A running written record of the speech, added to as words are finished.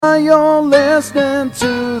You're listening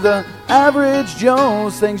to the Average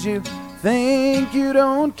Joe's, things you think you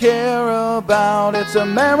don't care about. It's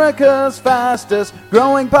America's fastest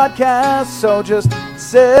growing podcast, so just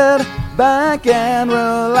sit back and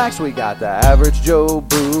relax. We got the Average Joe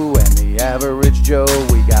Boo and the Average Joe.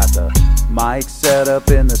 We got the mic set up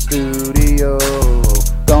in the studio.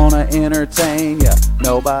 Gonna entertain ya,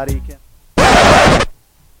 nobody can.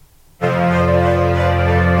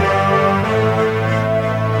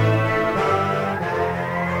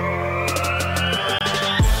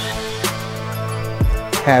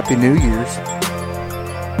 Happy New Year's.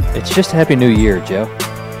 It's just Happy New Year, Joe.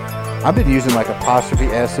 I've been using like apostrophe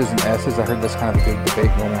S's and S's. I heard that's kind of a big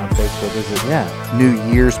debate going on Facebook. Is it New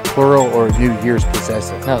Year's plural or New Year's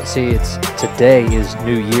possessive? No, see, today is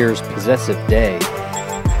New Year's possessive day,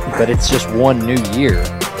 but it's just one new year.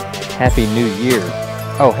 Happy New Year.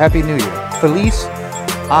 Oh, Happy New Year. Feliz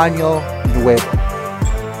Año Nuevo.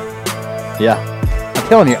 Yeah. I'm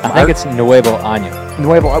telling you. I think it's Nuevo Año.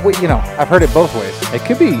 Nuevo, I've heard it both ways. It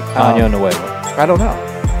could be Año Nuevo. I don't know.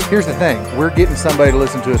 Here's the thing. We're getting somebody to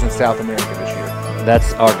listen to us in South America this year.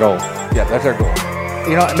 That's our goal. Yeah, that's our goal.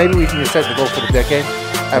 Maybe we can just set the goal for the decade.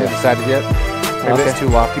 Haven't decided yet. Maybe that's too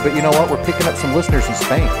lofty. But you know what? We're picking up some listeners in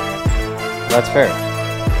Spain. That's fair.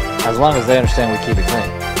 As long as they understand we keep it clean.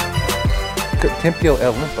 Tempio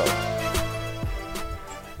el limpo.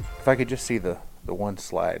 If I could just see the one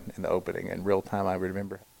slide in the opening in real time, I would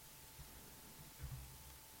remember.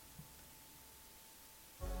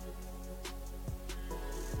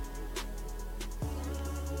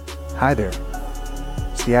 Hi there.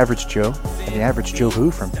 It's the Average Joe and the Average Joe Boo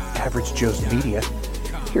from Average Joe's Media,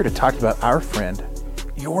 here to talk about our friend,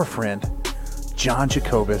 your friend, John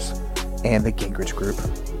Jacobus and the Gingrich Group.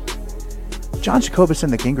 John Jacobus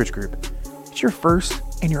and the Gingrich Group, it's your first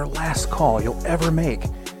and your last call you'll ever make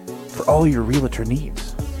for all your realtor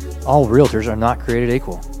needs. All realtors are not created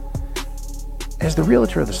equal. As the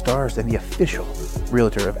realtor of the stars and the official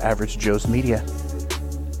realtor of Average Joe's Media,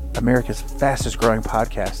 America's fastest growing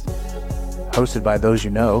podcast, hosted by those you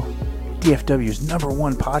know, DFW's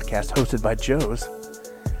 #1 podcast hosted by Joe's,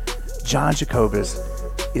 John Jacobus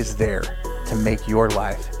is there to make your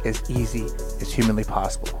life as easy as humanly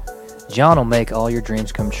possible. John will make all your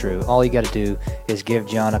dreams come true. All you got to do is give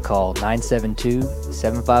John a call,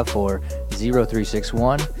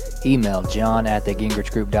 972-754-0361. Email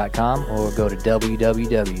john@thegingrichgroup.com or go to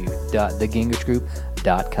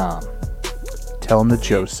www.thegingrichgroup.com. Tell him that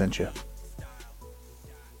Joe sent you.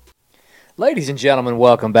 Ladies and gentlemen,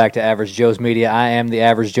 welcome back to Average Joe's Media. I am the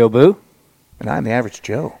Average Joe Boo. And I'm the Average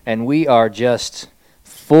Joe. And we are just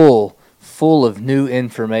full of new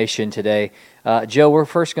information today. Joe, we're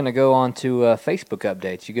first going to go on to Facebook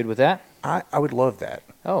updates. You good with that? I would love that.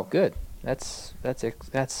 Oh, good. That's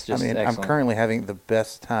just excellent. I'm currently having the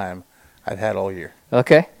best time I've had all year.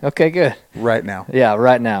 Okay, good. Right now. Yeah,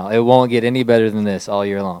 right now. It won't get any better than this all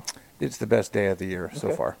year long. It's the best day of the year so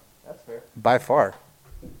far. That's fair. By far.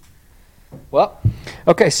 Well,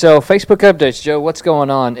 okay, so Facebook updates, Joe. What's going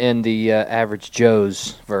on in the Average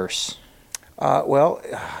Joe's verse?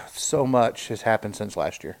 So much has happened since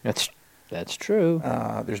last year. That's true.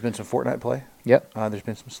 There's been some Fortnite play. Yep. There's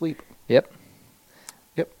been some sleep. Yep.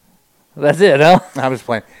 That's it, huh? I was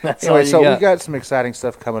playing. Anyway, so we got some exciting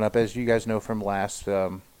stuff coming up, as you guys know from last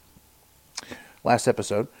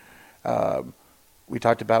episode. We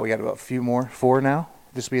talked about we got about a few more. 4 now.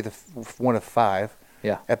 This will be the one of 5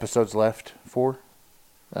 episodes left. 4.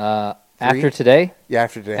 After today? Yeah,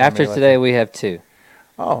 after today. After today, we have 2.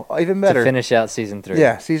 Oh, even better. To finish out season 3.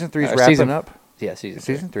 Yeah, season 3 is wrapping up. Yeah,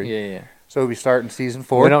 season 3. Yeah. So we start in season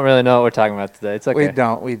 4. We don't really know what we're talking about today. It's okay. We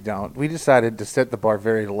don't. We decided to set the bar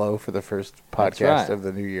very low for the first podcast of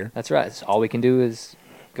the new year. That's right. So all we can do is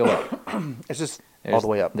go up. It's just all the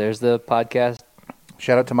way up. There's the podcast.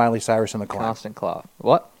 Shout out to Miley Cyrus and the Climb. Constant Claw.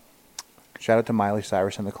 What? Shout out to Miley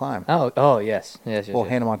Cyrus and the Climb. Oh, yes. Well,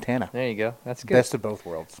 Hannah Montana. There you go. That's good. Best of both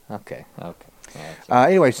worlds. Okay.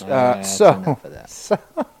 Anyways, so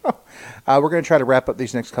we're going to try to wrap up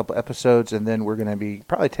these next couple episodes, and then we're going to be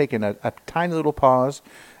probably taking a tiny little pause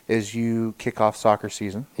as you kick off soccer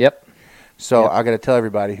season. Yep. So I got to tell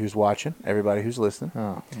everybody who's watching, everybody who's listening.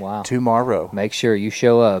 Oh, wow. Tomorrow. Make sure you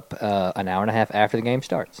show up an hour and a half after the game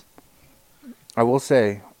starts. I will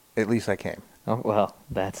say, at least I came. Oh, well,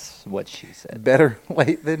 that's what she said. Better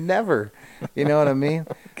late than never. You know what I mean?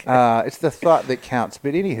 Okay. It's the thought that counts.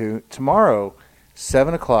 But anywho, tomorrow,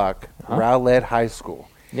 7 o'clock, Rowlett High School.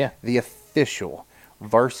 Yeah. The official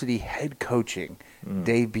varsity head coaching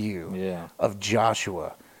debut of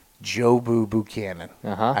Joshua Joe Boo Buchanan.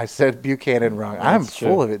 Uh-huh. I said Buchanan wrong. I'm That's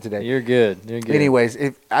full true. of it today. You're good. You're good. Anyways,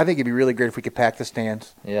 I think it'd be really great if we could pack the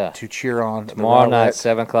stands to cheer on tomorrow the night, Rowlett.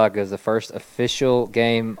 7 o'clock, is the first official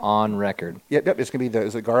game on record. Yep. It's going to be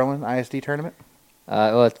is it Garland ISD tournament?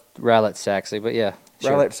 Well, it's Rowlett Saxley, but yeah.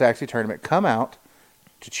 Sure. Rowlett Saxley tournament. Come out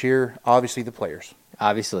to cheer, obviously, the players.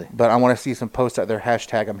 Obviously. But I want to see some posts out there.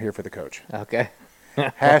 Hashtag I'm here for the coach. Okay.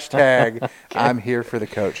 Hashtag I'm here for the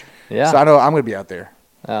coach. Yeah. So I know I'm going to be out there.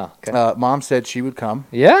 Oh, okay. Mom said she would come.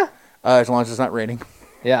 Yeah? As long as it's not raining.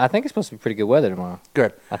 Yeah, I think it's supposed to be pretty good weather tomorrow.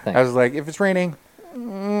 Good. I think. I was like, if it's raining,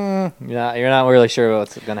 You're not really sure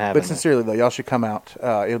what's going to happen. But sincerely, though, y'all should come out.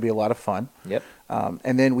 It'll be a lot of fun. Yep.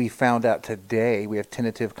 And then we found out today we have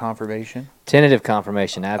tentative confirmation. Tentative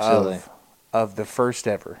confirmation, absolutely. Of the first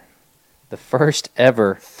ever. The first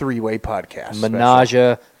ever three-way podcast. Menage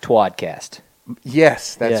a Twadcast.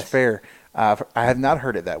 Yes, that's Yes. fair. I have not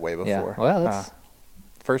heard it that way before. Yeah. Well, that's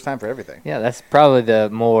first time for everything. Yeah, that's probably the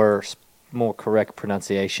more correct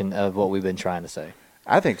pronunciation of what we've been trying to say.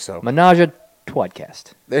 I think so. Menage a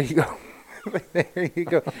Twadcast. There you go. There you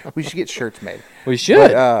go. We should get shirts made. We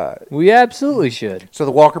should. But, we absolutely should. So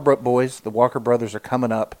the Walker boys, the Walker brothers, are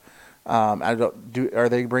coming up. Are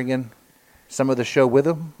they bringing some of the show with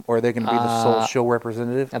them, or are they going to be the sole show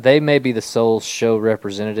representative? They may be the sole show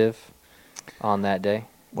representative on that day.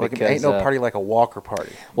 Well, because, ain't no party like a Walker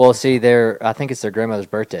party. Well, see, I think it's their grandmother's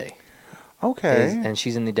birthday. Okay. And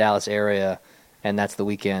she's in the Dallas area, and that's the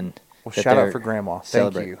weekend. Well, shout out for Grandma.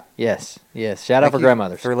 Thank you. Yes. Shout out for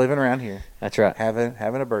grandmothers. For living around here. That's right.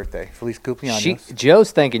 Having a birthday. Feliz cumpleaños.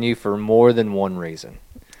 Joe's thanking you for more than one reason.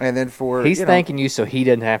 And then he's thanking you so he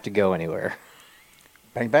doesn't have to go anywhere.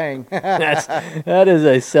 Bang, bang. That is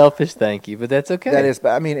a selfish thank you, but that's okay. That is, but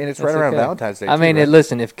I mean, and it's right around Valentine's Day. I mean, right?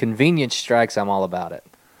 Listen, if convenience strikes, I'm all about it.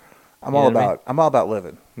 I'm all about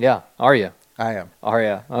living. Yeah. Are you? I am. Are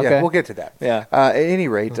you? Okay. Yeah, we'll get to that. Yeah. At any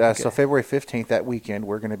rate, so February 15th, that weekend,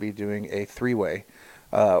 we're going to be doing a three-way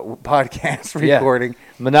podcast recording.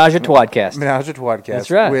 Menage a Twadcast. Menage a Twadcast.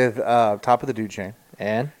 That's right. With Top of the Dude Chain.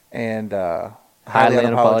 And Highly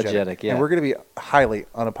Unapologetic. Yeah. And we're going to be highly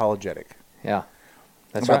unapologetic. Yeah.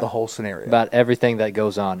 That's about right. the whole scenario. About everything that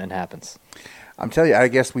goes on and happens. I'm telling you, I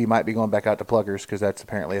guess we might be going back out to Pluggers because that's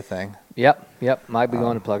apparently a thing. Yep. Might be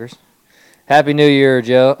going to Pluggers. Happy New Year,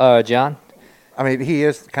 John. I mean, he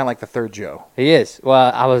is kind of like the third Joe. He is.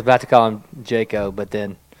 Well, I was about to call him Jaco, but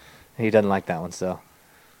then he doesn't like that one. So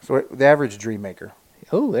the average dream maker.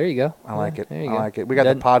 Oh, there you go. I like it. There you I go. like it. We got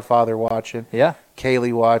the Podfather watching. Yeah.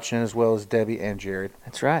 Kaylee watching, as well as Debbie and Jared.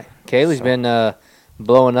 That's right. Kaylee's been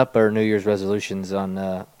blowing up her New Year's resolutions on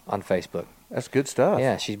Facebook. That's good stuff.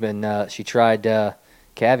 Yeah, she's been. She tried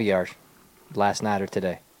caviar last night or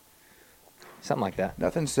today. Something like that.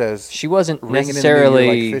 Nothing says she wasn't ringing in the new year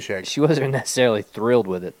like fish eggs. She wasn't necessarily thrilled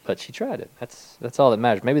with it, but she tried it. That's all that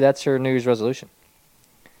matters. Maybe that's her New Year's resolution.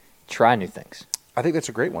 Try new things. I think that's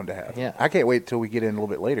a great one to have. Yeah. I can't wait till we get in a little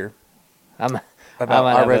bit later. About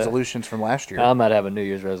our resolutions from last year. I might have a New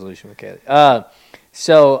Year's resolution with Kaylee.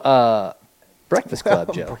 So Breakfast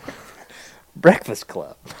Club, Joe. Breakfast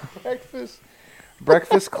Club.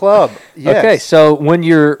 Breakfast Club. Yes. Okay, so when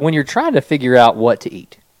you're trying to figure out what to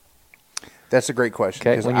eat. That's a great question.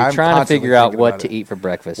 Okay, when you're trying to figure out what to eat for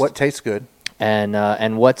breakfast. What tastes good.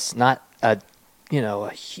 And what's not a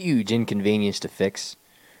huge inconvenience to fix,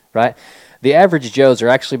 right? The average Joes are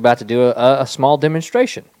actually about to do a small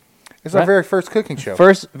demonstration. It's our very first cooking show.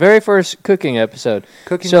 Very first cooking episode.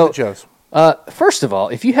 Cooking with the Joes. First of all,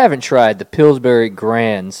 if you haven't tried the Pillsbury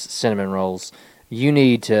Grands cinnamon rolls, you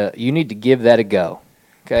need to give that a go.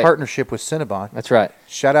 Okay? Partnership with Cinnabon. That's right.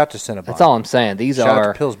 Shout out to Cinnabon. That's all I'm saying. Shout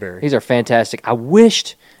out to Pillsbury. These are fantastic. I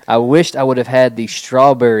wished I would have had the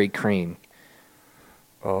strawberry cream.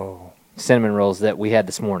 Cinnamon rolls that we had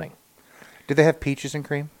this morning. Did they have peaches and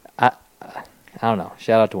cream? I don't know.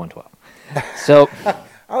 Shout out to 112. So I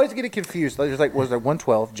always get it confused. There's was there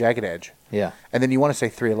 112 Jagged Edge? Yeah. And then you want to say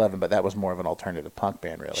 311, but that was more of an alternative punk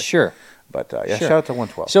band, really. Sure. But Sure. shout out to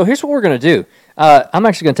 112. So here's what we're gonna do. I'm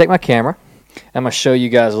actually gonna take my camera. I'm gonna show you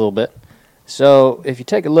guys a little bit. So if you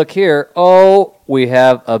take a look here, we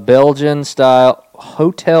have a Belgian style,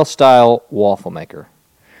 hotel style waffle maker.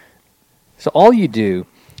 So all you do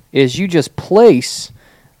is you just place.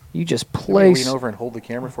 Let me lean over and hold the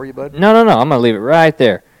camera for you, bud. No. I'm gonna leave it right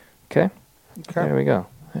there. Okay. Okay. There we go.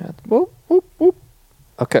 Whoop, whoop, whoop.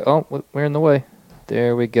 Okay. Oh, we're in the way.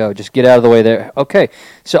 There we go. Just get out of the way there. Okay.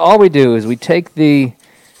 So all we do is we take the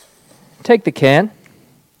can.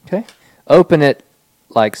 Okay. Open it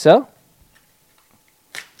like so.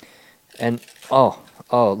 And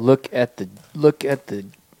look at the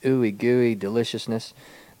ooey gooey deliciousness.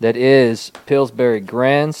 that is Pillsbury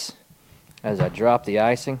Grens as I drop the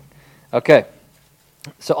icing. Okay,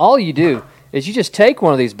 so all you do is you just take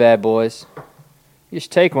one of these bad boys. You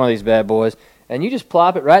just take one of these bad boys, and you just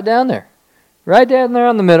plop it right down there. Right down there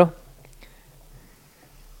on the middle.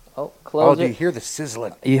 Oh, close do it. you hear the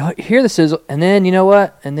sizzling? You hear the sizzle, and then you know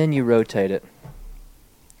what? And then you rotate it.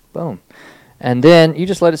 Boom. And then you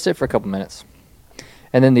just let it sit for a couple minutes.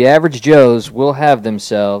 And then the average Joes will have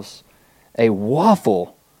themselves a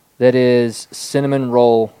waffle that is cinnamon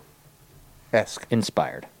roll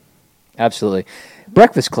inspired. Absolutely.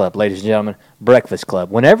 Breakfast Club, ladies and gentlemen. Breakfast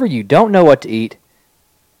Club. Whenever you don't know what to eat,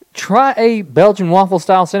 try a Belgian waffle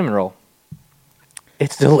style cinnamon roll.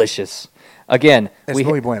 It's delicious. Again,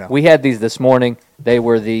 we had these this morning. They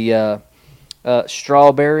were the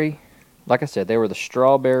strawberry. Like I said, they were the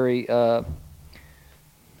strawberry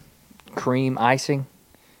cream icing.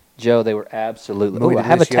 Joe, they were absolutely. Oh, I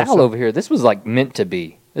have a towel over here. This was like meant to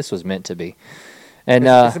be. This was meant to be. And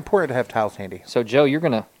it's important to have towels handy. So, Joe, you're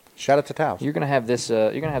gonna shout out to towels. You're gonna have this.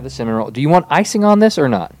 You're gonna have this cinnamon roll. Do you want icing on this or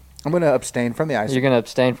not? I'm gonna abstain from the icing. You're gonna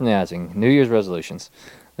abstain from the icing. New Year's resolutions.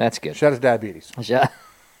 That's good. Shout out to diabetes.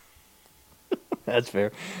 That's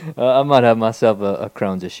fair. I might have myself a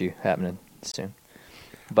Crohn's issue happening soon.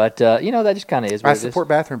 But, that just kind of is what I support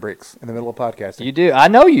bathroom breaks in the middle of podcasting. You do. I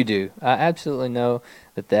know you do. I absolutely know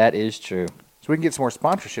that is true. So we can get some more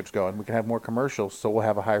sponsorships going. We can have more commercials, so we'll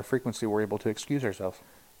have a higher frequency. We're able to excuse ourselves.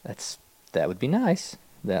 That would be nice.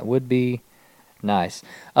 That would be nice.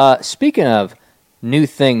 Speaking of new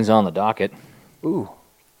things on the docket. Ooh.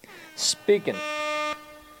 Speaking.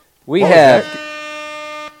 We have...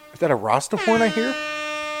 Is that a Rasta horn I hear?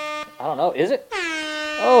 I don't know. Is it?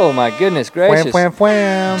 Oh, my goodness gracious. Wham, wham,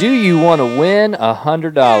 wham. Do you want to win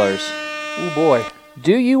 $100? Oh, boy.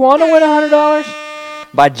 Do you want to win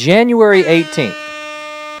 $100? By January 18th.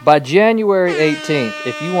 By January 18th,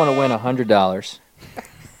 if you want to win $100,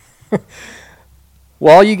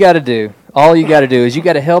 well, all you got to do is you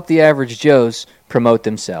got to help the average Joes promote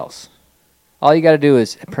themselves. All you got to do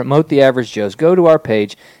is promote the average Joes. Go to our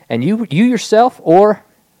page, and you yourself or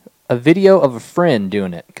a video of a friend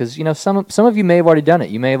doing it, because some of you may have already done it.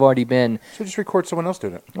 You may have already been. So just record someone else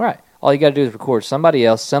doing it. Right. All you got to do is record somebody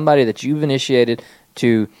else, somebody that you've initiated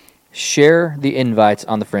to share the invites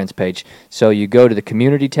on the friends page. So you go to the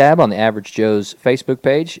community tab on the Average Joe's Facebook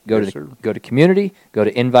page. Go to community. Go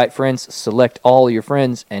to invite friends. Select all your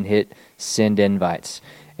friends and hit send invites.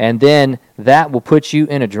 And then that will put you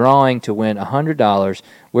in a drawing to win $100.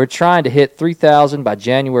 We're trying to hit 3,000 by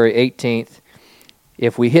January 18th.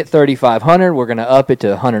 If we hit 3,500, we're going to up it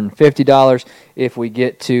to $150. If we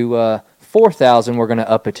get to 4,000, we're going to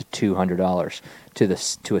up it to $200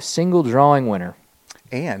 to a single drawing winner.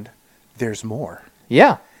 And there's more.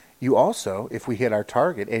 Yeah. You also, if we hit our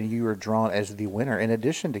target and you are drawn as the winner, in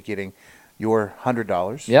addition to getting your $100,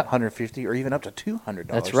 $150, or even up to $200.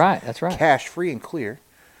 That's right. Cash free and clear,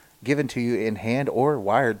 given to you in hand or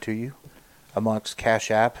wired to you amongst Cash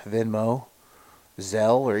App, Venmo,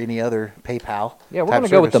 Zelle, or any other PayPal. Yeah, we're going to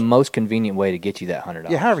go with the most convenient way to get you that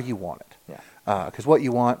 $100. Yeah, however you want it. Yeah. Because what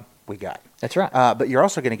you want, we got. That's right. But you're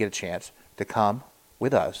also going to get a chance to come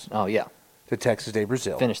with us. Oh, yeah. To Texas Day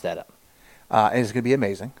Brazil. Finish that up. And it's going to be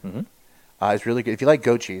amazing. Mm-hmm. It's really good. If you like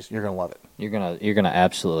goat cheese, you're going to love it. You're gonna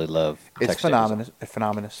absolutely love It's phenomenous. It's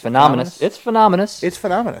phenomenous.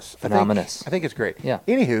 I think it's great. Yeah.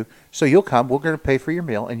 Anywho, so you'll come. We're going to pay for your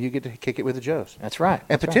meal, and you get to kick it with the Joes. That's right.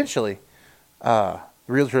 And potentially, the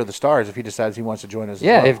Realtor of the Stars, if he decides he wants to join us.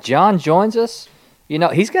 Yeah, as well. if John joins us,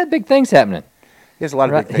 he's got big things happening. He has a lot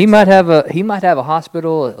of big things. He might have a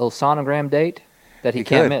hospital a sonogram date that he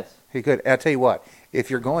can't miss. He could. And I'll tell you what. If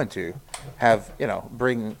you're going to have,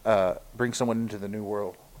 bring someone into the new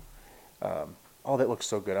world. Oh, that looks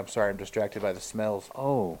so good. I'm sorry, I'm distracted by the smells.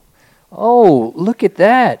 Oh, look at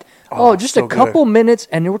that. Just so a couple minutes,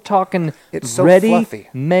 and we're talking so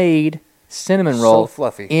ready-made cinnamon roll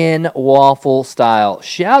in waffle style.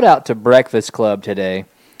 Shout out to Breakfast Club today.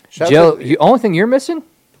 Joe, the only thing you're missing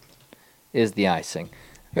is the icing.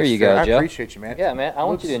 Here you go, Joe. I appreciate you, man. Yeah, man. I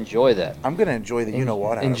want you to enjoy that. I'm going to enjoy the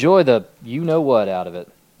you-know-what out of it. Enjoy the you-know-what out of it.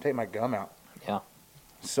 Take my gum out. Yeah.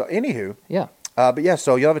 So, anywho. Yeah.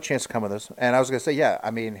 So you'll have a chance to come with us. And I was going to say,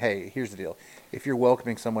 hey, here's the deal. If you're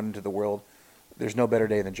welcoming someone into the world, there's no better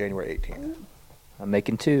day than January 18th. I'm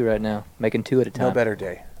making two right now. Making two at a time. No better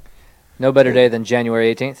day. No better day than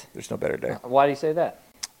January 18th? There's no better day. Why do you say that?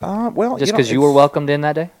 Well, just because you were welcomed in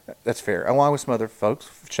that day? That's fair. Along with some other folks.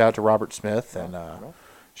 Shout out to Robert Smith and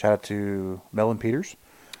shout out to Melvin Peters.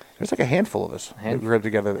 There's like a handful of us that grew up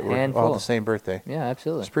together that were all the same birthday. Yeah,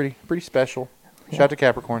 absolutely. It's pretty special. Shout out to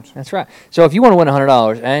Capricorns. That's right. So if you want to win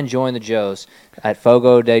 $100 and join the Joes at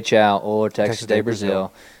Fogo de Chao or Texas de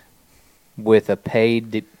Brazil with a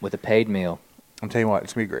paid meal. I'm telling you what,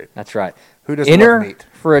 it's going to be great. That's right. Who doesn't Enter love meat?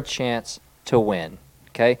 for a chance to win.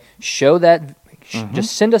 Okay? Show that.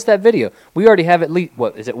 Just send us that video. We already have at least,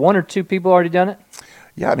 what, is it 1 or 2 people already done it?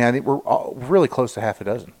 Yeah, I mean, I think we're really close to half a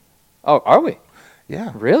dozen. Oh, are we?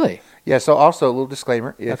 Yeah. Really? Yeah, so also a little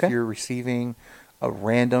disclaimer. If Okay. you're receiving a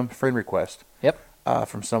random friend request Yep.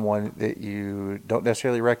 from someone that you don't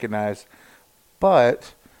necessarily recognize,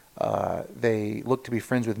 but they look to be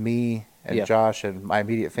friends with me and Yeah. Josh and my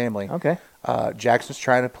immediate family, Okay. Jackson's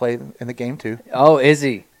trying to play in the game too. Oh, is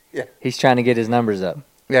he? Yeah. He's trying to get his numbers up.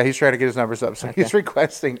 Yeah, he's trying to get his numbers up, so Okay. he's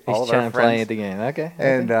requesting all He's of our trying to play friends. at the game. Okay.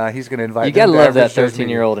 And he's going to invite you them got to to love that Average Joe's meeting.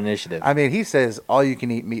 13-year-old initiative. I mean, he says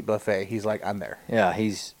all-you-can-eat meat buffet. He's like, I'm there. Yeah,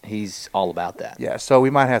 he's all about that. Yeah, so we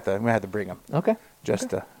might have to bring him. Okay.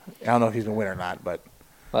 Just to, I don't know if he's going to win or not, but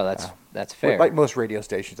Well, that's fair. like most radio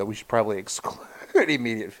stations, though, we should probably exclude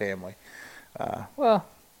immediate family, Well,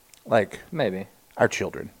 like maybe. our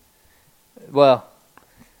children. Well,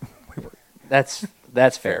 that's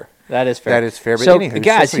fair. That is fair. That is fair, but so, anywho, it's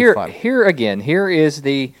guys, just gonna be fun. here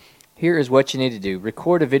is what you need to do.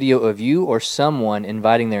 Record a video of you or someone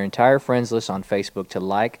inviting their entire friends list on Facebook to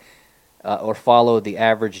like or follow the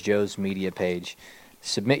Average Joe's media page.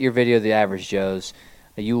 Submit your video to the Average Joe's.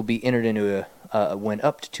 You will be entered into a win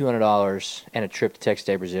up to $200 and a trip to Texas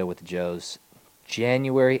de Brazil with the Joes.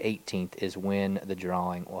 January 18th is when the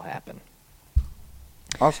drawing will happen.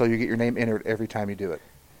 Also, you get your name entered every time you do it.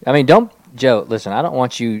 I mean, Joe, listen, I don't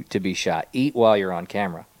want you to be shy. Eat while you're on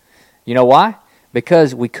camera. You know why?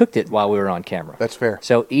 Because we cooked it while we were on camera. That's fair.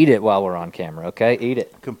 So eat it while we're on camera, okay? Eat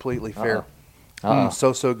it. Completely fair. Uh-oh.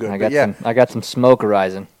 So good. I But got some smoke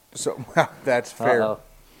rising. so that's fair. Uh-oh.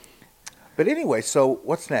 But anyway, so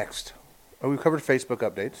what's next? Oh, we covered Facebook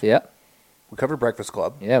updates. Yep. We covered Breakfast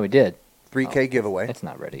Club. Yeah, we did. 3K giveaway. It's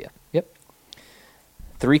not ready yet. Yep.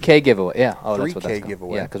 3K giveaway. Yeah. Oh, that's what 3K that's called.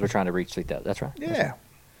 giveaway. Yeah, because we're trying to reach 3,000. That's right. That's Yeah. right.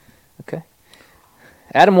 Okay.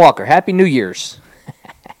 Adam Walker, Happy New Year's.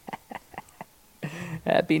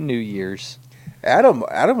 Happy New Year's. Adam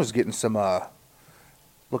was getting some.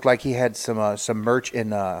 Looked like he had some merch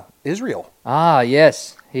in Israel. Ah,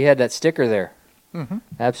 yes. He had that sticker there. Mm-hmm.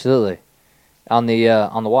 Absolutely. On the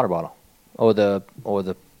water bottle or the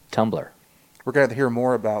tumbler. We're going to hear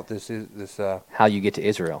more about this. How you get to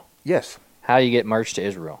Israel. Yes. How you get merch to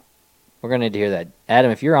Israel. We're going to need to hear that. Adam,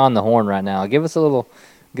 if you're on the horn right now, give us a little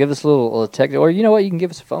text, or you know what, you can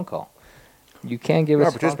give us a phone call. You can give us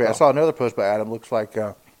a phone participate. call. I saw another post by Adam. Looks like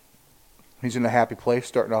he's in a happy place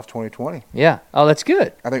starting off 2020. Yeah. Oh, that's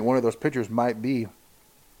good. I think one of those pictures might be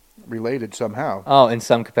related somehow Oh, in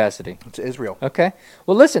some capacity. to Israel. Okay.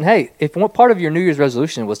 Well, listen, hey, if one part of your New Year's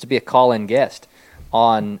resolution was to be a call-in guest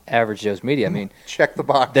on Average Joe's Media, I mean, Check the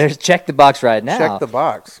box. check the box right now. Check the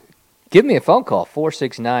box. Give me a phone call,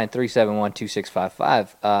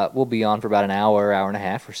 469-371-2655. We'll be on for about an hour and a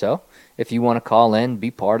half or so. If you want to call in,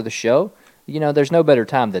 be part of the show, you know, there's no better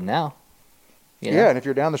time than now. You know? Yeah, and if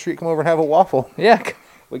you're down the street, come over and have a waffle. Yeah,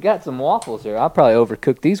 we got some waffles here. I'll probably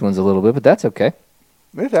overcook these ones a little bit, but that's okay.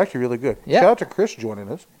 It's actually really good. Yeah. Shout out to Chris joining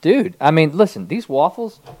us. Dude, I mean, listen, these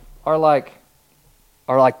waffles are like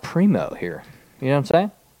primo here. You know what I'm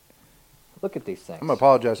saying? Look at these things. I'm going to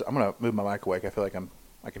apologize. I'm going to move my mic away. I feel like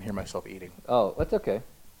I can hear myself eating. Oh, that's okay.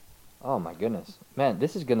 Oh, my goodness. Man,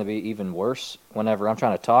 this is going to be even worse whenever I'm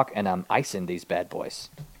trying to talk and I'm icing these bad boys.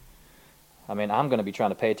 I mean, I'm going to be trying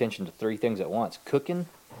to pay attention to 3 things at once. Cooking,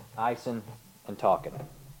 icing, and talking.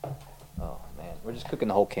 Oh, man. We're just cooking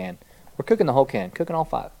the whole can. We're cooking the whole can. Cooking all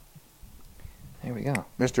 5. There we go.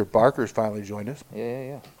 Mr. Barker's finally joined us.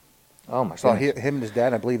 Yeah. Oh, my Saw goodness. him and his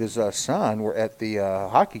dad, I believe his son, were at the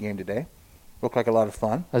hockey game today. Looked like a lot of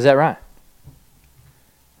fun. Is that right?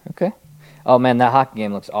 Okay. Oh, man, that hockey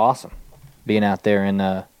game looks awesome. Being out there in,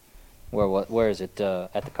 where is it?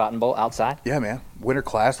 At the Cotton Bowl, outside? Yeah, man. Winter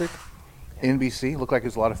Classic, NBC. Looked like it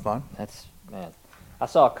was a lot of fun. That's, man. I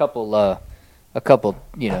saw a couple,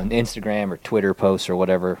 you know, Instagram or Twitter posts or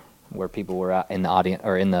whatever where people were out in the audience,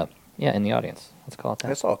 or in the audience. Let's call it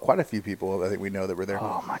that. I saw quite a few people I think we know that were there.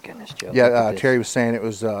 Oh, my goodness, Joe. Yeah, Look at this. Terry was saying it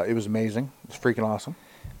was amazing. It was freaking awesome.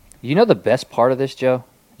 You know the best part of this, Joe?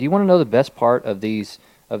 Do you want to know the best part of these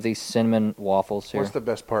cinnamon waffles here? What's the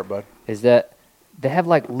best part, bud? Is that they have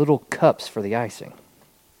like little cups for the icing.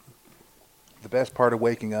 The best part of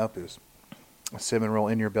waking up is a cinnamon roll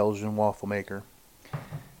in your Belgian waffle maker.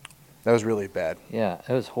 That was really bad. Yeah,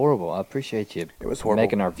 it was horrible. I appreciate you It was horrible.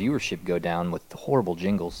 making our viewership go down with horrible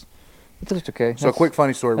jingles. It's just okay. So a quick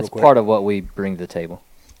funny story real That's quick. part of what we bring to the table.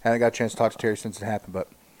 I haven't got a chance to talk to Terry since it happened, but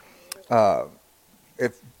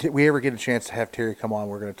if we ever get a chance to have Terry come on,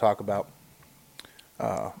 we're going to talk about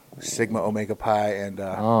Sigma Omega Pi and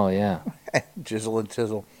Oh yeah. Jizzle and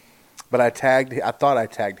Tizzle. But I thought I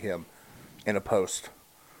tagged him in a post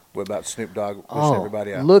about Snoop Dogg wishing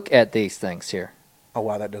everybody out. Look at these things here. Oh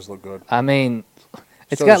wow, that does look good. I mean,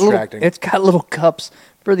 it's So got distracting. it's got little cups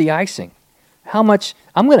for the icing. How much?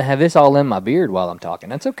 I'm gonna have this all in my beard while I'm talking.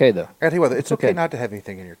 That's okay though. I gotta tell you what, it's okay Okay. not to have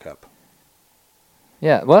anything in your cup.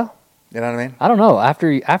 Yeah. Well, You know what I mean? I don't know.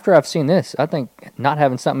 After I've seen this, I think not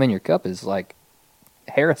having something in your cup is like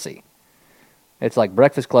heresy. It's like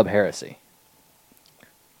Breakfast Club heresy.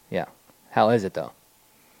 Yeah. How is it though?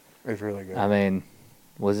 It's really good. I mean,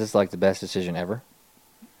 was this like the best decision ever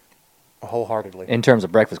Wholeheartedly. in terms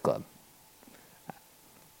of Breakfast Club?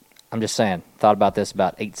 I'm just saying. Thought about this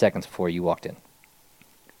about 8 seconds before you walked in.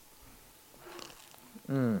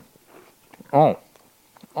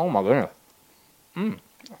 Oh my goodness.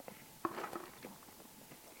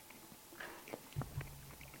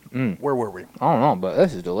 Where were we? I don't know, but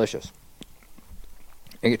this is delicious.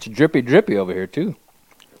 It gets drippy over here too.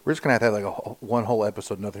 We're just gonna have to have like one whole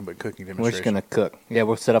episode, nothing but cooking We're demonstration. just gonna cook. Yeah,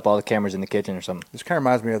 we'll set up all the cameras in the kitchen or something. This kind of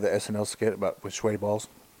reminds me of the SNL skit with sweaty balls.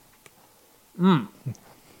 And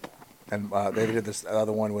they did this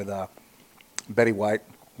other one with Betty White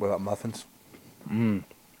about muffins.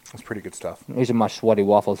 It's pretty good stuff. These are my sweaty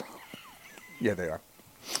waffles. Yeah, they are.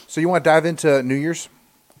 So you want to dive into New Year's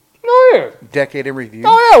Oh yeah, decade in review?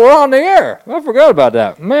 oh yeah, we're on the air. I forgot about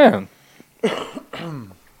that, man. These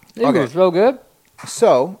Okay. are so good.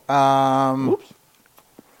 So, Oops.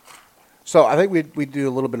 so I think we do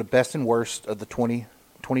a little bit of best and worst of the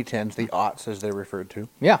 2010s, the aughts as they're referred to,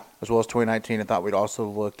 Yeah, as well as 2019. I thought we'd also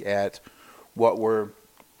look at what were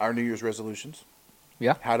our New Year's resolutions.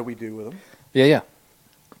 yeah, How do we do with them? yeah.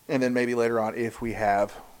 And then maybe later on, if we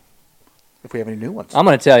have any new ones. I'm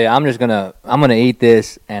gonna tell you, I'm gonna eat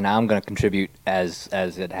this, and I'm gonna contribute as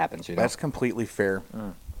it happens. You know. That's completely fair.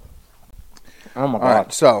 Oh my All god.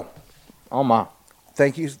 right. So Oh my.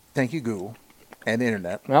 thank you, Google, and the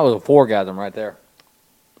internet. That was a foregasm right there.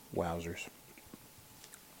 Wowzers.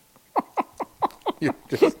 You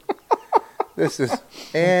just- this is,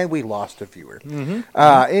 and we lost a viewer.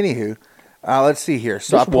 Anywho, let's see here.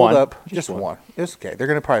 So Just I pulled one. up Just just one. one. It's okay. They're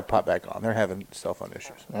going to probably pop back on. They're having cell phone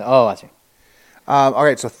issues. Oh, I see. All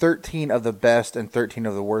right. So 13 of the best and 13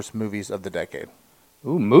 of the worst movies of the decade.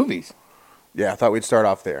 Ooh, movies. Yeah, I thought we'd start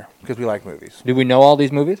off there because we like movies. Do we know all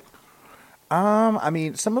these movies? I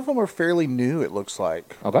mean, some of them are fairly new. It looks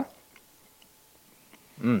like. Okay.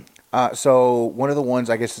 So one of the ones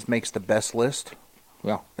I guess that makes the best list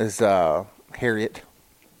Yeah. is Harriet,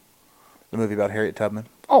 the movie about Harriet Tubman,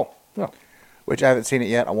 Oh, yeah. which I haven't seen it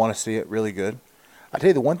yet. I want to see it. Really good. I tell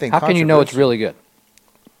you the one thing. How can you know it's controversial- really good?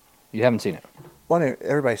 You haven't seen it. Well,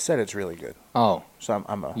 everybody said it's really good. Oh, So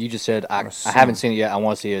I'm a you just said I assuming. haven't seen it yet. I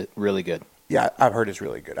want to see it really good. yeah. I've heard it's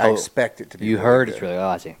really good. I Oh, expect it to be. You really heard good. it's really. Oh,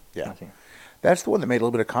 I see. Yeah. I see. That's the one that made a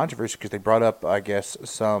little bit of controversy because they brought up, I guess,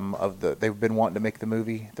 some of the. They've been wanting to make the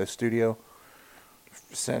movie, the studio,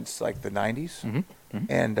 since like the '90s,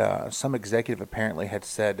 and some executive apparently had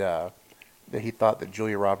said that he thought that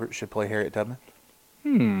Julia Roberts should play Harriet Tubman.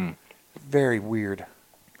 Very weird.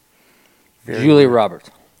 Very Julia weird.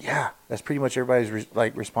 Roberts, Yeah, that's pretty much everybody's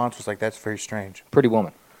response was like, "That's very strange." Pretty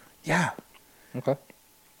Woman. Yeah, Okay.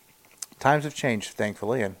 times have changed,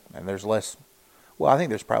 thankfully, and there's less. Well, I think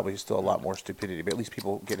there's probably still a lot more stupidity, but at least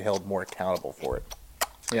people get held more accountable for it.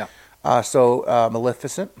 Yeah. So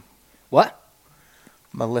Maleficent. What?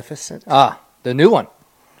 Maleficent. The new one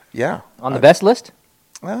Yeah. on the best list.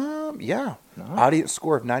 Yeah. Audience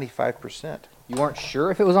score of 95%. You weren't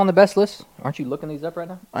sure if it was on the best list. Aren't you looking these up right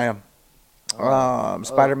now? I am.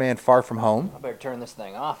 Spider-Man: Far From Home I better turn this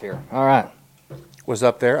thing off here. All right. was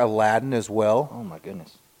up there. Aladdin as well. Oh my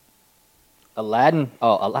goodness. Aladdin.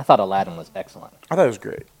 Oh, I thought Aladdin was excellent. I thought it was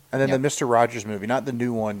great. And then Yeah. the Mr. Rogers movie, not the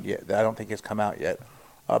new one yet. I don't think it's come out yet,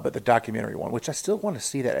 but the documentary one, which I still want to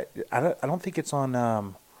see. That I don't think it's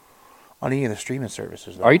on any of the streaming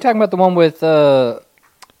services. Though. Are you talking about the one with the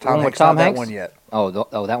Tom one with Hanks? Tom Not Hanks? that one yet. Oh,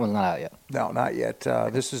 that one's not out yet. No, not yet.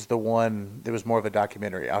 This is the one. There was more of a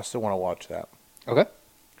documentary. I still want to watch that. Okay.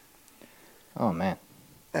 Oh man.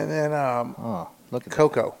 And then Oh, look at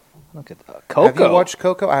Coco. Look at Coco. Have you watched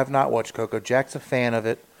Coco? I have not watched Coco. Jack's a fan of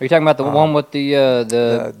it. Are you talking about the one with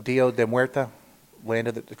the Dio de Muerta,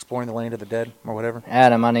 exploring the land of the dead, or whatever.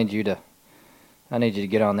 Adam? I need you to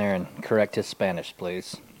get on there and correct his Spanish,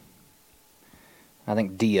 please. I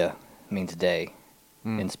think dia means day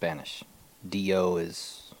in Spanish. Dio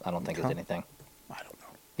I don't think is anything. I don't know.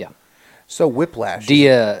 Yeah. So Whiplash.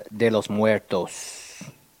 Dia de los Muertos.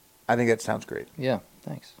 I think that sounds great. Yeah,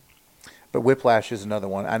 thanks. But Whiplash is another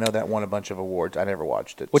one. I know that won a bunch of awards. I never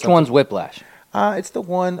watched it. Which one's Whiplash? It's the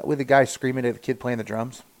one with the guy screaming at the kid playing the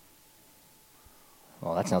drums.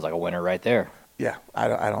 Well, that sounds like a winner right there. Yeah, I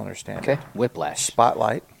don't understand. Okay, it. Whiplash.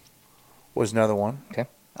 Spotlight was another one. Okay,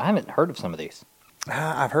 I haven't heard of some of these.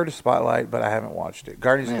 I've heard of Spotlight, but I haven't watched it.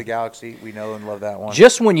 Guardians of the Galaxy, we know and love that one.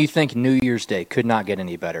 Just when you think New Year's Day could not get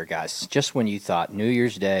any better, guys. Just when you thought New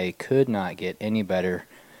Year's Day could not get any better,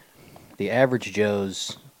 the average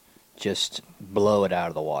Joes just blow it out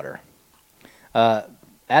of the water.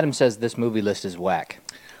 Adam says this movie list is whack.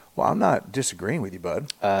 Well, I'm not disagreeing with you,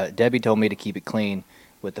 bud. Debbie told me to keep it clean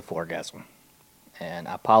with the foregasm, and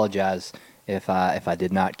I apologize if I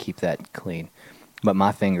did not keep that clean. But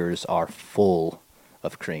my fingers are full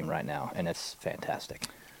of cream right now, and it's fantastic.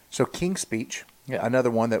 So King's Speech, another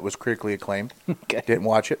one that was critically acclaimed. Okay. Didn't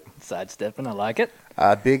watch it. Sidestepping, I like it.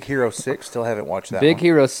 Big Hero 6, still haven't watched that Big one.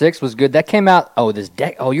 Hero 6 was good. That came out,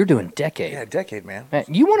 you're doing Decade. Yeah, Decade, man. Man,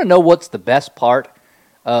 you want to know what's the best part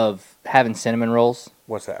of having cinnamon rolls?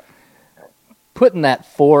 What's that? Putting that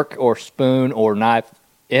fork or spoon or knife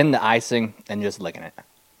in the icing and just licking it.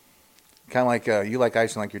 Kind of like you like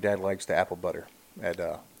icing like your dad likes the apple butter at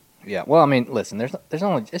Yeah, well, I mean, listen, there's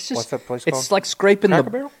only, it's just, what's that place it's called? like scraping Cracker the,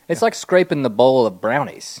 Barrel? it's like scraping the bowl of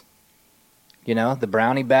brownies. You know, the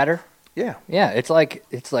brownie batter. Yeah. Yeah, it's like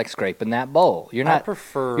scraping that bowl. I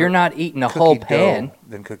prefer you're not eating a whole cookie pan. dough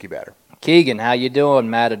than cookie batter. Keegan, how you doing,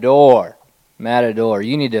 Matador?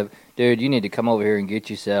 You need to come over here and get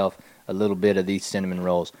yourself a little bit of these cinnamon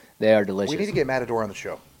rolls. They are delicious. We need to get Matador on the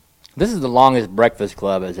show. This is the longest Breakfast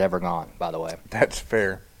Club has ever gone, by the way. That's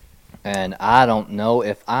fair. And I don't know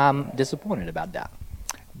if I'm disappointed about that.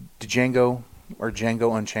 Django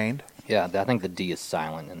Unchained. Yeah, I think the D is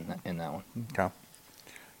silent in that one.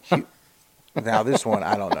 Okay. Now this one,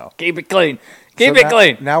 I don't know. Keep it clean. Keep it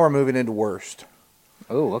clean. Now we're moving into worst.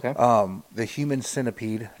 Oh, okay. The Human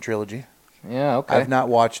Centipede trilogy. Yeah, okay. I've not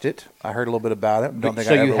watched it. I heard a little bit about it. Don't think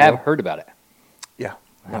so I ever you have will. heard about it? Yeah.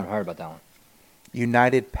 I haven't heard about that one.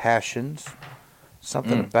 United Passions.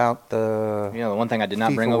 Something about the. You know, the one thing I did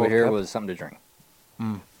not FIFA bring over World here Cup. was something to drink.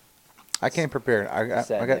 I came prepared. I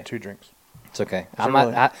Sad got day. 2 drinks. It's okay. Is it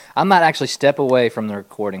really? I might actually step away from the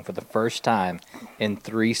recording for the first time in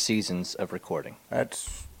 3 seasons of recording. I don't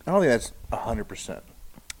think that's 100%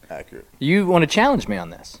 accurate. You want to challenge me on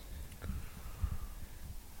this?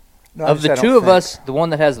 No, I Of just- the I don't two of think. us, the one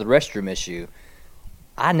that has the restroom issue,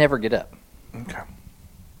 I never get up. Okay.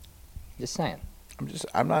 Just saying.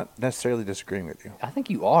 I'm not necessarily disagreeing with you. I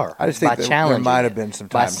think you are. I just think by there challenging might it, have been some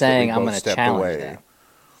by times saying that I'm we going both to stepped challenge away that.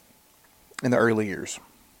 in the early years,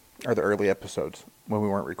 or the early episodes when we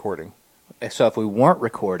weren't recording. So if we weren't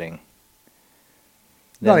recording,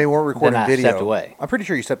 No, we weren't recording then I video. stepped away. I'm pretty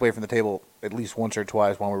sure you stepped away from the table at least once or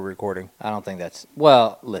twice while we were recording I don't think that's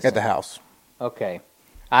listen. at the house. Okay,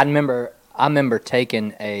 I remember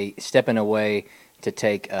stepping away to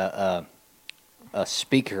take a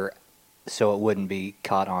speaker so it wouldn't be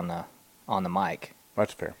caught on the mic.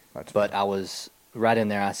 That's fair. But I was right in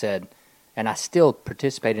there. I said, and I still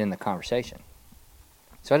participated in the conversation.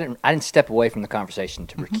 So I didn't step away from the conversation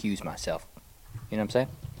to recuse myself. You know what I'm saying?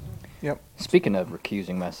 Yep. Speaking of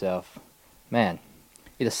recusing myself, man,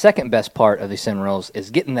 the second best part of these cinnamon rolls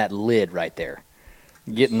is getting that lid right there.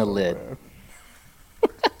 Getting the lid.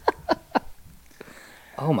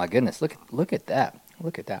 Oh my goodness! Look at that!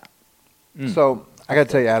 Look at that! So I got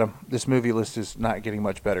to tell you, Adam, this movie list is not getting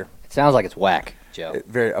much better. It sounds like it's whack, Joe.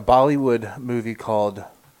 A Bollywood movie called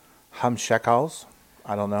Hum Shakals.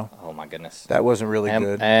 I don't know. Oh my goodness! That wasn't really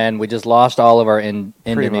good. And we just lost all of our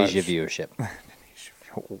Indonesia much. viewership.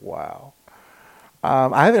 Wow.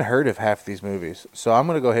 I haven't heard of half these movies, so I'm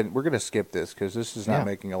going to go ahead. We're going to skip this because this is not Yeah.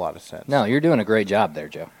 making a lot of sense. No, you're doing a great job there,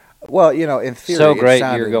 Joe. Well, you know, in theory, So it great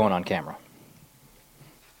sounded- you're going on camera.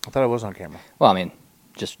 I thought I was on camera. Well, I mean,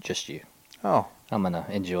 just you. Oh, I'm gonna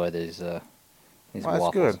enjoy these well, that's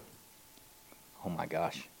waffles. good. Oh my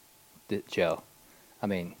gosh, Joe. I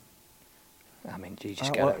mean, you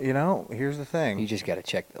just Well, gotta. you know, here's the thing. You just gotta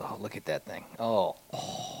check. Oh, look at that thing. Oh,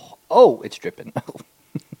 it's dripping.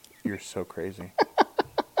 You're so crazy.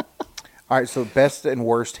 All right, so best and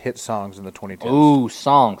worst hit songs in the 2010s. Ooh,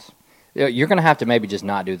 songs. Yeah, you're gonna have to maybe just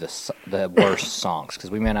not do the worst songs because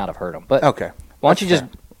we may not have heard them. But Okay. why don't you That's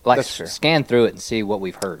just fair. That's fair. scan through it and see what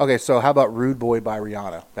we've heard? Okay, so how about Rude Boy by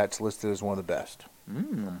Rihanna? That's listed as one of the best.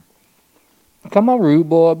 Come on, rude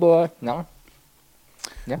boy. No.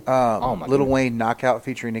 Yeah. Oh my Lil goodness. Wayne Knockout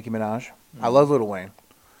featuring Nicki Minaj. I love Lil Wayne,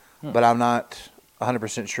 but I'm not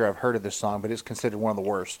 100% sure I've heard of this song, but it's considered one of the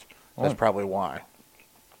worst. That's Oh. probably why.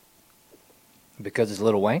 Because it's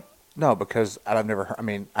Lil Wayne. No, because I've never heard,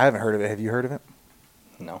 I haven't heard of it. Have you heard of it?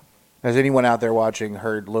 No. Has anyone out there watching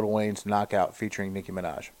heard Lil Wayne's Knockout featuring Nicki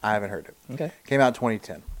Minaj? I haven't heard it. Okay. Came out in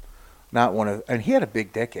 2010. Not one of, and he had a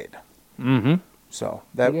big decade. Mm-hmm. So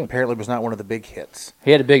that He did. apparently was not one of the big hits.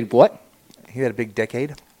 He had a big what? He had a big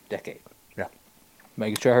decade. Decade. Yeah.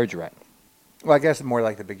 Making sure I heard you right. Well, I guess more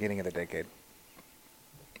like the beginning of the decade.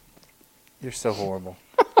 You're so horrible.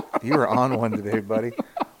 You were on one today, buddy.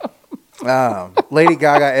 Lady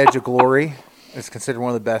Gaga, Edge of Glory is considered one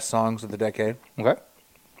of the best songs of the decade. Okay.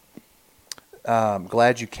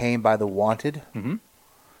 Glad You Came by The Wanted. Mm-hmm.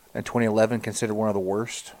 In 2011, considered one of the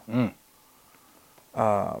worst. Mm.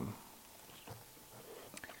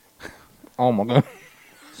 Oh my god.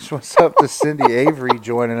 What's up to Cindy Avery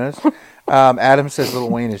joining us? Adam says Lil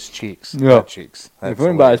Wayne is cheeks. Yeah. Not cheeks. If That's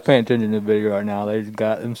anybody's hilarious. paying attention to the video right now, they've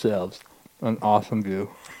got themselves an awesome view.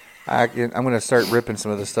 I'm going to start ripping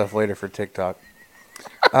some of this stuff later for TikTok.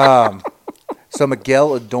 So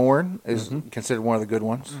Miguel Adorn is considered one of the good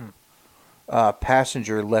ones.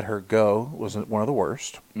 Passenger, Let Her Go was one of the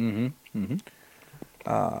worst. Mm-hmm.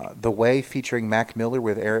 Mm-hmm. The Way featuring Mac Miller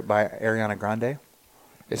by Ariana Grande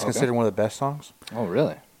is considered one of the best songs. Oh,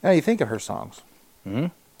 really? Now you think of her songs.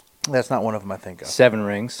 Mm-hmm. That's not one of them I think of. Seven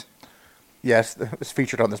Rings. Yes, it's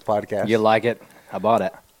featured on this podcast. You like it? I bought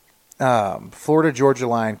it. Florida Georgia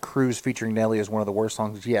Line, Cruise featuring Nelly is one of the worst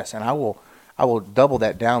songs. Yes, and I will double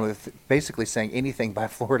that down with basically saying anything by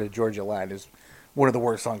Florida Georgia Line is one of the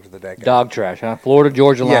worst songs of the decade. Dog trash, huh? Florida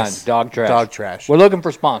Georgia Line. Yes. Dog trash. Dog trash. We're looking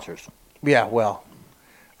for sponsors. Yeah, well.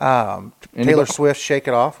 Taylor Swift, Shake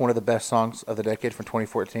It Off, one of the best songs of the decade from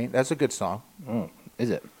 2014. That's a good song. Is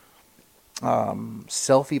it?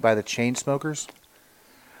 Selfie by the Chainsmokers.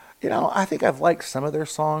 You know, I think I've liked some of their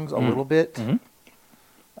songs a little bit.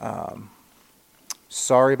 Mm-hmm.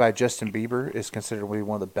 Sorry by Justin Bieber is considered to be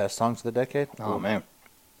one of the best songs of the decade. Oh, man.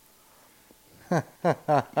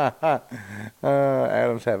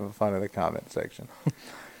 Adam's having fun in the comment section.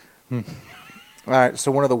 All right,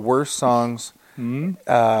 so one of the worst songs.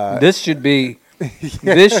 This should be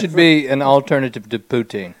an alternative to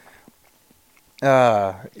poutine.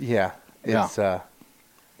 Yeah. It's So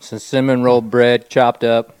cinnamon roll bread chopped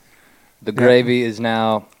up. The gravy is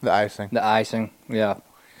now the icing. the icing. Yeah.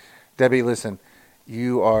 Debbie, listen,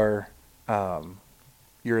 you are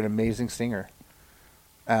you're an amazing singer.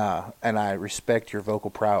 And I respect your vocal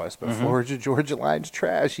prowess, but Florida Georgia Line's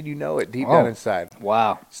trash, and you know it deep down inside.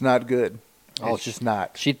 Wow. It's not good. Oh, It's just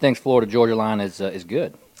not. She thinks Florida Georgia Line is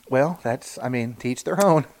good. Well, to each their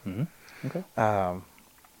own. Okay.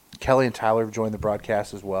 Kelly and Tyler have joined the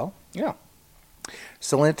broadcast as well. Yeah.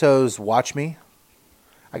 Salento's Watch Me.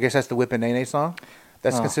 I guess that's the Whip and Nene song.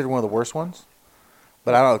 That's considered one of the worst ones.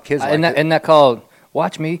 But I don't know, kids like it. Isn't that called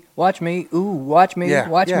Watch Me, ooh, watch me,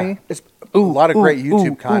 watch me? It's Ooh, a lot of great ooh,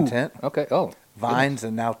 YouTube ooh, content. ooh. Okay, oh. Vines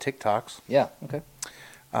and now TikToks. Yeah, okay.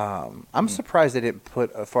 I'm surprised they didn't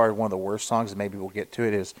put, as far as one of the worst songs, and maybe we'll get to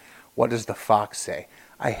it, is What Does the Fox Say?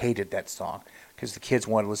 I hated that song because the kids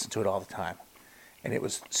wanted to listen to it all the time. And it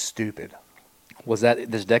was stupid. Was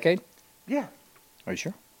that this decade? Yeah. Are you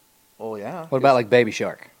sure? Oh, yeah. What about like Baby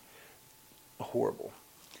Shark? Horrible.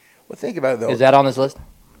 Well, think about it, though. Is that on this list?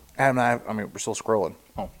 Adam and I mean, we're still scrolling.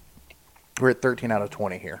 Oh. We're at 13 out of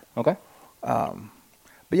 20 here. Okay. But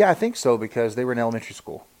yeah, I think so because they were in elementary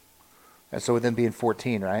school. And so with them being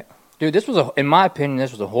 14, right? Dude, in my opinion,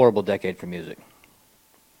 this was a horrible decade for music.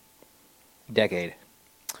 Decade.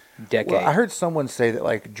 Well, I heard someone say that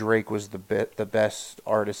like Drake was the best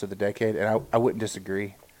artist of the decade, and I wouldn't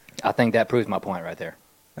disagree. I think that proves my point right there.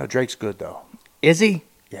 No, Drake's good though. Is he?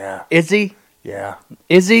 Yeah. Is he? Yeah.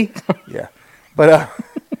 Is he? Yeah. But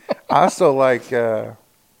I also like. I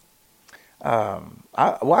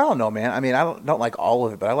don't know, man. I mean, I don't like all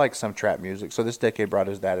of it, but I like some trap music. So this decade brought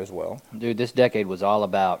us that as well. Dude, this decade was all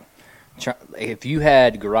about. If you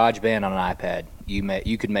had GarageBand on an iPad,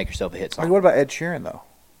 you could make yourself a hit I mean, song. what about Ed Sheeran though?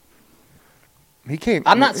 He came.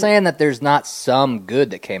 I'm not saying that there's not some good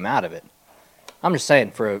that came out of it. I'm just saying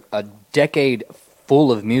for a decade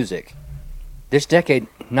full of music, this decade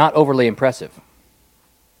not overly impressive.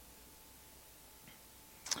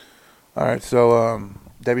 All right, so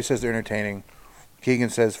Debbie says they're entertaining. Keegan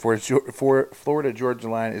says for Florida Georgia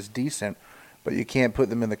Line is decent, but you can't put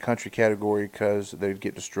them in the country category because they'd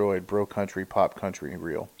get destroyed. Bro country, pop country,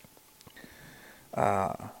 real.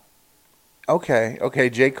 Okay.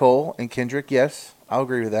 J. Cole and Kendrick, yes, I'll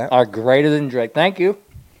agree with that. Are greater than Drake. Thank you.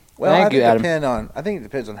 Well, Thank you, Adam. I think it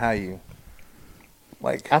depends on how you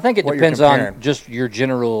like. I think it what you're depends comparing. on just your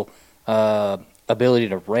general ability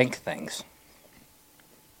to rank things.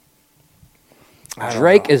 I don't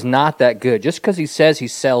Drake know. is not that good. Just because he says he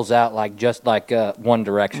sells out like One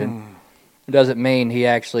Direction, doesn't mean he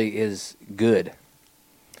actually is good.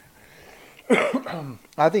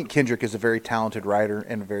 I think Kendrick is a very talented writer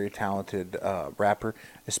and a very talented rapper,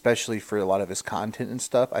 especially for a lot of his content and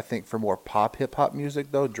stuff. I think for more pop hip hop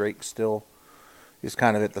music, though, Drake still is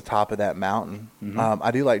kind of at the top of that mountain.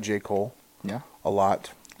 I do like J. Cole Yeah. a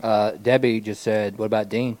lot. Debbie just said, "What about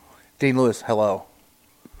Dean?" Dean Lewis, hello.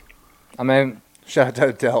 I mean, Shout out to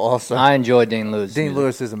Adele also. I enjoy Dean Lewis. Dean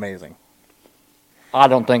Lewis is amazing. I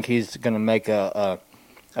don't think he's going to make a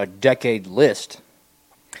decade list.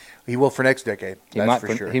 He will for next decade. That's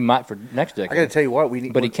for sure. He might for next decade. I got to tell you what, we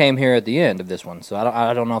need. But he came here at the end of this one, so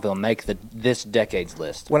I don't know if he'll make this decade's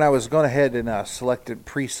list. When I was going ahead and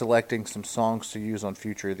pre-selecting some songs to use on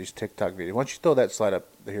future of these TikTok videos, why don't you throw that slide up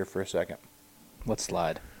here for a second? What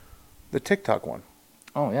slide? The TikTok one.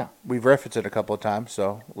 Oh, yeah. We've referenced it a couple of times,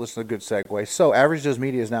 so listen to a good segue. So, Average Joe's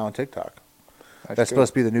Media is now on TikTok. That's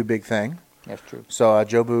supposed to be the new big thing. That's true. So,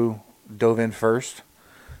 Jobu dove in first,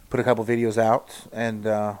 put a couple videos out, and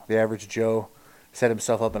the Average Joe set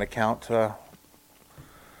himself up an account over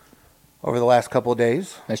the last couple of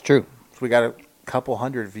days. That's true. So, we got a couple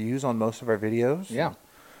hundred views on most of our videos. Yeah.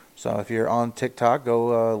 So, if you're on TikTok,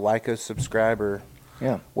 go like us, subscribe, or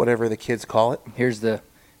whatever the kids call it. Here's the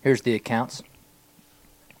accounts.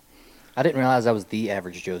 I didn't realize I was the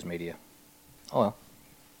Average Joe's Media. Oh, well.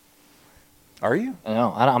 Are you?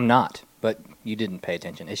 No, I'm not, but you didn't pay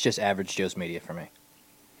attention. It's just Average Joe's Media for me.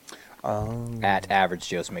 At Average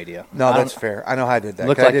Joe's Media. No, that's fair. I know how I did that.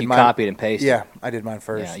 Looked like you copied and pasted. Yeah, I did mine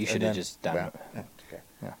first. Yeah, you should have just done it. Okay.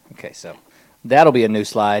 Yeah. Okay, so that'll be a new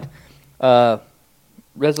slide.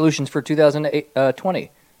 Resolutions for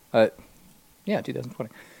 2020. 2020.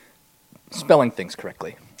 Spelling things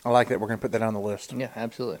correctly. I like that. We're going to put that on the list. Yeah,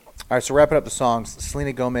 absolutely. All right, so wrapping up the songs.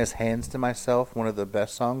 Selena Gomez, Hands to Myself, one of the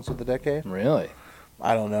best songs of the decade. Really?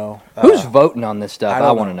 I don't know. Who's voting on this stuff?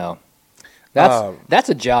 I want to know. know. That's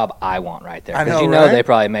a job I want right there. I Because know, right? they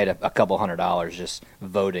probably made a couple $100 just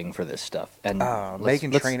voting for this stuff. And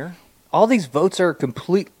Meghan Trainor. All these votes are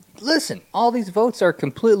all these votes are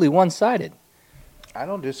completely one-sided. I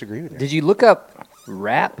don't disagree with you. Did you look up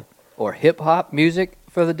rap or hip-hop music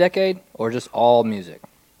for the decade, or just all music?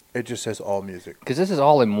 It just says all music. Because this is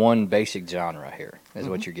all in one basic genre here, is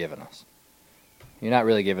what you're giving us. You're not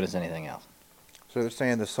really giving us anything else. So they're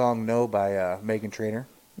saying the song No by Meghan Trainor,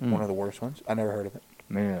 one of the worst ones. I never heard of it.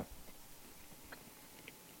 Yeah.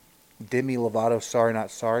 Demi Lovato, Sorry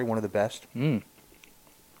Not Sorry, one of the best.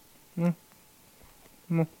 Meh.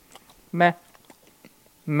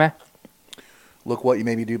 Look What You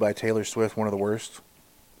Made Me Do by Taylor Swift, one of the worst.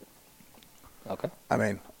 Okay. I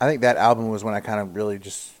mean, I think that album was when I kind of really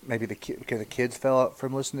just, maybe because the kids fell out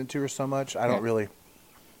from listening to her so much. I don't really.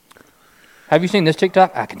 Have you seen this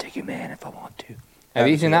TikTok? I can take you, man, if I want to. Have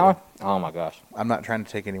you seen that one? Oh, my gosh. I'm not trying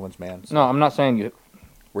to take anyone's man. So. No, I'm not saying you.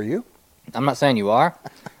 Were you? I'm not saying you are,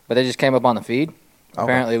 but they just came up on the feed. Okay.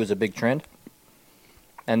 Apparently, it was a big trend.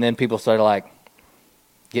 And then people started,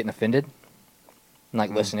 getting offended.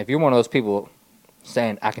 And, listen, if you're one of those people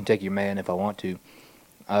saying, I can take your man if I want to,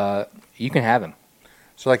 you can have him.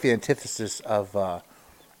 So, like the antithesis of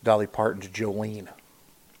Dolly Parton's Jolene.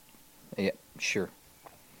 Yeah, sure.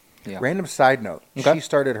 Yeah. Random side note. Okay. She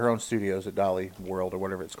started her own studios at Dolly World or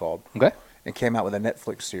whatever it's called. Okay. And came out with a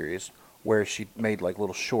Netflix series where she made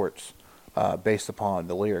little shorts based upon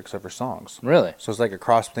the lyrics of her songs. Really? So it's like a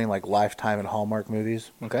cross between Lifetime and Hallmark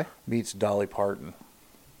movies Okay. meets Dolly Parton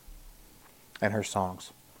and her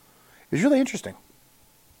songs. It was really interesting.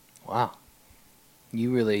 Wow.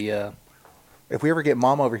 You really, If we ever get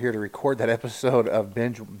Mom over here to record that episode of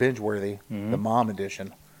Binge-Worthy, the Mom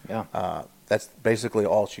edition, yeah. that's basically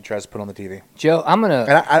all she tries to put on the TV. Joe, I'm gonna.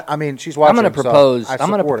 And I mean, she's watching. I'm gonna propose. So I'm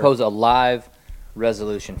gonna support her. propose a live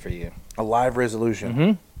resolution for you. A live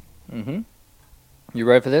resolution. You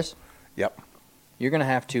ready for this? Yep. You're gonna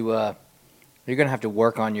have to. You're gonna have to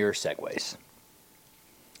work on your segues,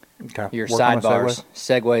 Okay. your Work on my sidebars,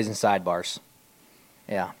 segues and sidebars.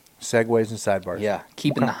 Yeah. Segues and sidebars. Yeah.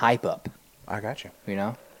 Keeping the hype up. I got you. You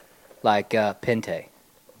know, like Pente.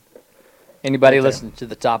 Anybody Pente. listen to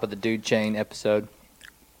the Top of the Dude Chain episode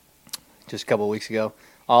just a couple of weeks ago?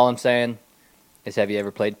 All I'm saying is, have you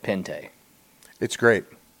ever played Pente? It's great.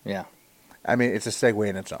 Yeah. I mean, it's a segue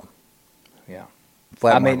in its own. Yeah.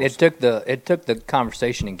 Flat I mean, marbles. it took the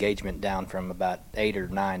conversation engagement down from about 8 or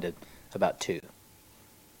 9 to about 2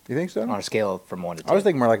 You think so? on a scale from 1 to 10. I was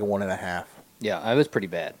thinking more like a 1.5. Yeah, it was pretty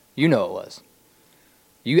bad. You know it was.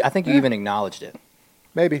 I think you even acknowledged it.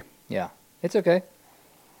 Maybe. Yeah, it's okay.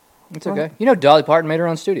 It's okay. You know, Dolly Parton made her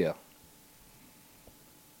own studio.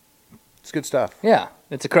 It's good stuff. Yeah,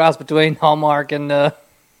 it's a cross between Hallmark and I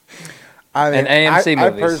mean, and AMC I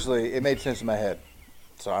movies. personally, it made sense in my head.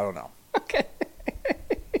 So I don't know. Okay.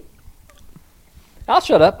 I'll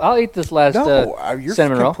shut up. I'll eat this last You're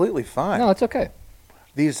cinnamon roll. completely fine. No, it's okay.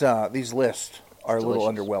 These lists are a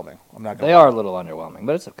little Delicious. underwhelming. I'm not gonna They lie. are a little underwhelming,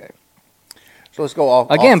 but it's okay. So let's go off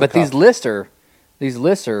Again, off the but these cuff.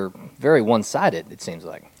 lists are very one-sided. It seems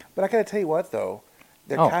like. But I gotta tell you what, though,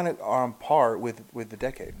 they're Oh. kind of on par with the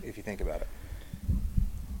decade, if you think about it.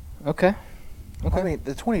 Okay. Okay. I mean,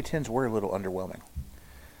 the 2010s were a little underwhelming.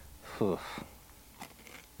 Phew.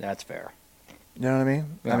 That's fair. You know what I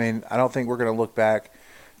mean? Yeah. I mean, I don't think we're gonna look back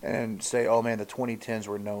and say, "Oh man, the 2010s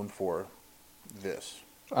were known for this."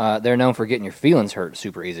 They're known for getting your feelings hurt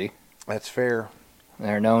super easy. That's fair.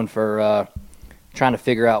 They're known for trying to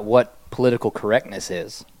figure out what political correctness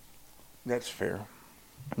is. That's fair.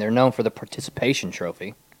 They're known for the participation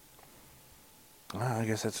trophy. I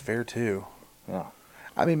guess that's fair too. Yeah.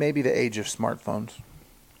 I mean, maybe the age of smartphones.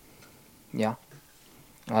 Yeah.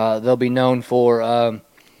 They'll be known for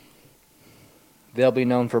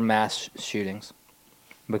mass shootings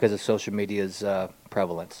because of social media's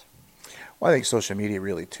prevalence. Well, I think social media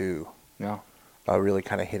really too Yeah. really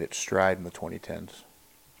kind of hit its stride in the 2010s.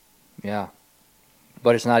 Yeah.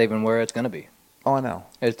 But it's not even where it's going to be. Oh, I know.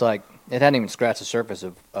 It's like it hadn't even scratched the surface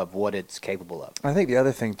of what it's capable of. I think the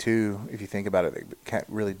other thing too, if you think about it, that got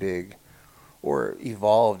really big or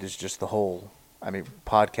evolved is just the whole. I mean,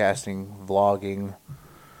 podcasting, vlogging,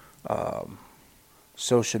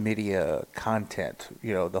 social media content.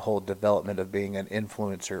 You know, the whole development of being an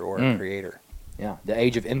influencer or a creator. Yeah. The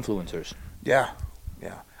age of influencers. Yeah,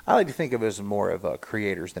 yeah. I like to think of it as more of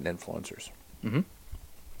creators than influencers. Mm-hmm.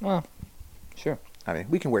 Well, sure. I mean,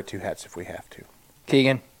 we can wear two hats if we have to.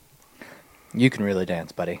 Keegan, you can really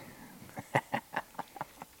dance, buddy.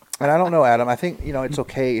 And I don't know, Adam. I think, it's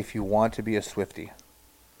okay if you want to be a Swiftie.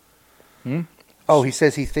 Hmm? Oh, he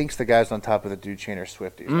says he thinks the guys on top of the dude chain are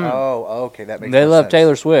Swifties. Oh, okay. That makes They more love sense.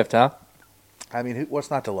 Taylor Swift, huh? I mean,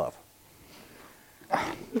 what's not to love?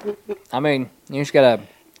 I mean, you just got to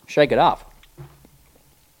shake it off.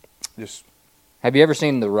 Just Have you ever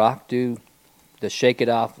seen The Rock do the Shake It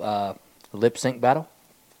Off lip sync battle?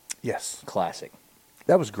 yes. Classic.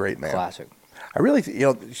 That was great, man. Classic. I really,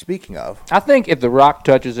 speaking of, I think if The Rock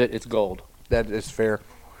touches it, it's gold. that is fair.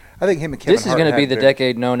 I think him and Kevin This is Hart going to be had the very-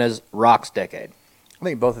 decade known as Rock's decade. I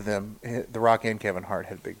think both of them, The Rock and Kevin Hart,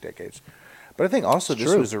 had big decades. But I think also It's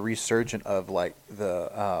this true. was a resurgent of like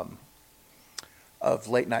the of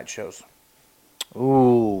late night shows.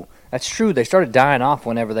 Ooh, that's true. They started dying off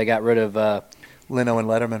whenever they got rid of. Leno and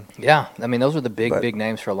Letterman. Yeah, I mean those were the big But-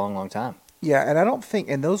 names for a long, long time. Yeah, and I don't think,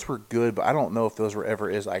 and those were good, but I don't know if those were ever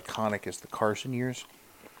as iconic as the Carson years.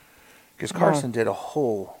 Because Carson did a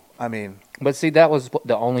whole, I mean, But see, that was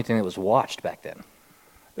the only thing that was watched back then.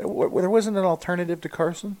 there wasn't an alternative to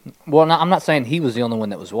Carson. Well, no, I'm not saying he was the only one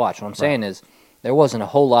that was watched. What I'm saying is there wasn't a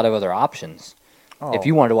whole lot of other options. Oh, If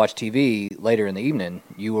you wanted to watch TV later in the evening,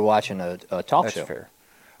 you were watching a talk that's show. fair.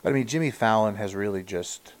 But I mean, Jimmy Fallon has really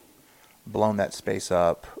just blown that space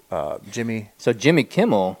up. So Jimmy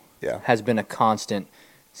Kimmel Yeah. has been a constant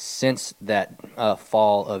since that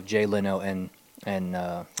fall of Jay Leno and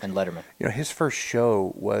Letterman. His first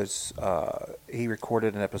show was he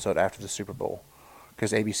recorded an episode after the Super Bowl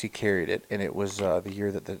because ABC carried it, and it was the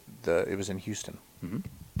year that it was in Houston. Mhm.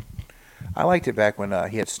 I liked it back when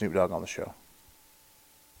he had Snoop Dogg on the show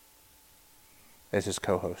as his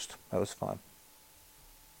co-host. That was fun.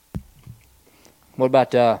 What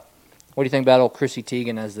about what do you think about old Chrissy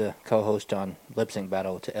Teigen as the co-host on Lip Sync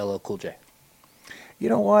Battle to LL Cool J? You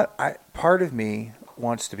know what? Part of me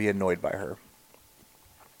wants to be annoyed by her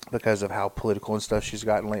because of how political and stuff she's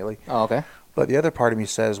gotten lately. Oh, okay. But the other part of me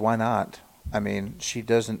says, why not? I mean, she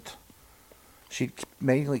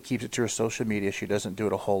mainly keeps it to her social media. She doesn't do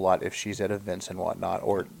it a whole lot if she's at events and whatnot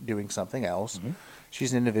or doing something else. Mhm.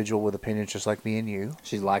 She's an individual with opinions just like me and you.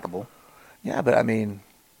 She's likable. Yeah, but I mean,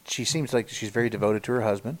 she seems like she's very devoted to her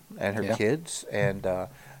husband and her Yeah. kids, and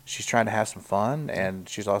she's trying to have some fun, and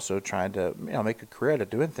she's also trying to make a career out of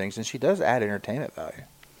doing things, and she does add entertainment value.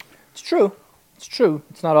 It's true. It's true.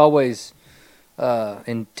 It's not always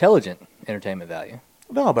intelligent entertainment value.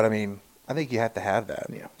 No, but I mean, I think you have to have that.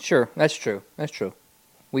 Yeah. Sure. That's true. That's true.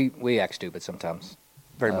 We act stupid sometimes.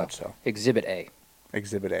 Very much so. Exhibit A.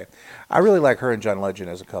 Exhibit A. I really like her and John Legend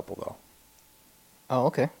as a couple, though. Oh,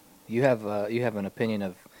 okay. You have an opinion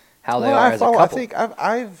of how they Well, are as a couple.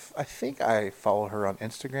 I think I follow her on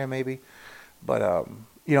Instagram, maybe, but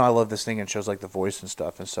I love this thing in shows like The Voice and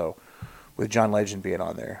stuff, and so with John Legend being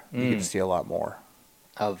on there, you get to see a lot more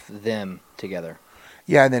of them together.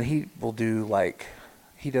 Yeah, and then he will do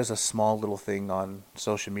he does a small little thing on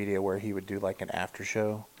social media where he would do like an after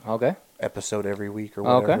show Okay. episode every week or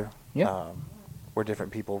Okay. whatever. Yeah. Where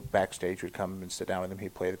different people backstage would come and sit down with him.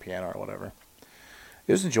 He'd play the piano or whatever.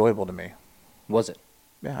 It was enjoyable to me. Was it?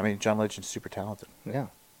 Yeah, I mean, John Legend's super talented. Yeah.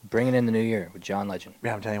 Bringing in the new year with John Legend.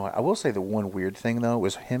 Yeah, I'm telling you what. I will say the one weird thing though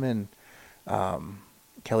was him and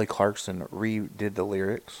Kelly Clarkson redid the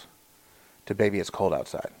lyrics to "Baby It's Cold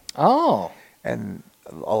Outside," Oh. and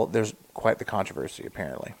there's quite the controversy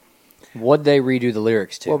apparently. What'd they redo the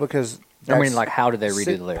lyrics to? Well, because I mean, like, how did they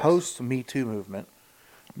redo the lyrics? Post Me Too movement,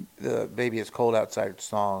 the "Baby It's Cold Outside"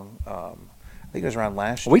 song. I think it was around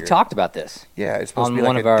last year. We talked about this. Yeah, it's supposed on to be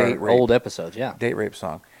one like of a our date rape, old episodes. Yeah. date rape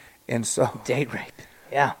song, and so Date rape.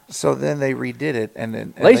 Yeah. so then they redid it, and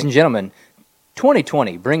then Ladies and gentlemen,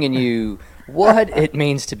 2020 bringing you what it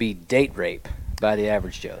means to be date rape by the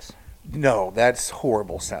Average Joes. no, that's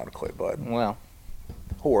horrible sound clip, bud. Well,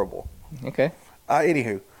 Horrible. okay.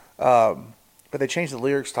 Anywho, but they changed the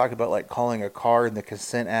lyrics, talking about like calling a car in the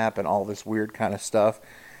consent app and all this weird kind of stuff,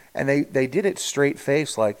 and they did it straight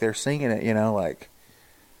face, like they're singing it, like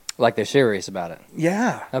Like they're serious about it.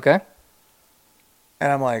 yeah. Okay.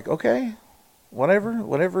 And I'm like, okay,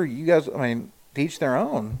 whatever you guys. I mean, to each their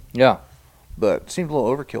own, Yeah. but it seems a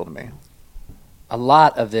little overkill to me. A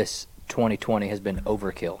lot of this 2020 has been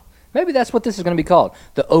overkill. Maybe that's what this is going to be called,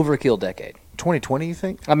 the overkill decade. 2020, you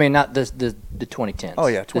think? I mean, not the 2010s. Oh,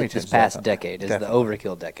 yeah, This 2010s, past definitely. decade is Definitely. the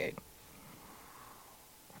overkill decade.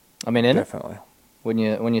 I mean, isn't it? Definitely. When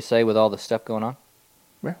you say with all the stuff going on?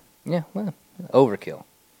 Yeah. Yeah, well, overkill.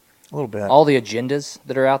 A little bit. All the agendas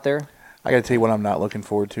that are out there, I got to tell you what I'm not looking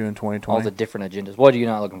forward to in 2020. all the different agendas. What are you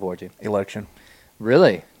not looking forward to? election.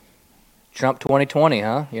 Really? Trump 2020,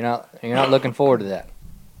 huh? You're not looking forward to that.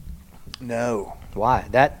 No. Why?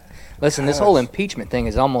 Listen, this whole impeachment thing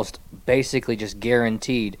is almost basically just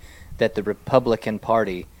guaranteed that the Republican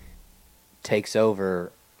Party takes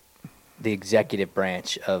over the executive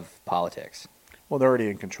branch of politics. Well, they're already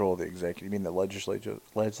in control of the executive. You mean the legislative?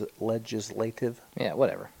 Yeah,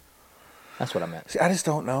 whatever. That's what I meant. See, I just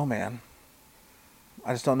don't know, man.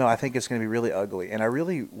 I just don't know. I think it's going to be really ugly. And I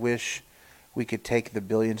really wish we could take the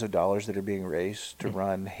billions of dollars that are being raised to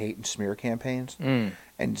run hate and smear campaigns and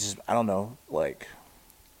just, I don't know, like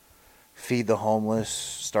feed the homeless,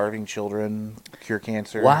 starving children, cure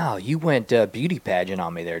cancer. Wow, you went beauty pageant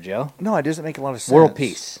on me there, Joe. No, it doesn't make a lot of sense. World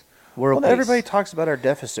peace. World Well, peace. everybody talks about our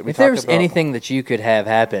deficit. If there was anything that you could have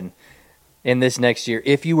happen in this next year,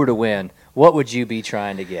 if you were to win, what would you be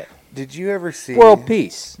trying to get? Did you ever see World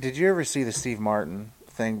peace. Did you ever see the Steve Martin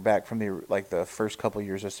thing back from the first couple of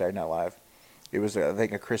years of Saturday Night Live? It was I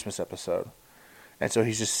think a Christmas episode, and so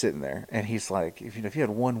he's just sitting there, and he's like, "If you had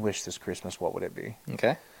one wish this Christmas, what would it be?"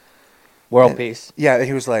 Okay. World And- peace. Yeah,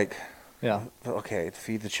 he was like, Yeah. "Okay,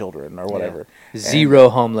 feed the children or whatever." Yeah. Zero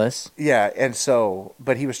homeless. Yeah, and so,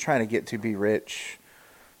 but he was trying to get to be rich,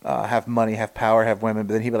 have money, have power, have women,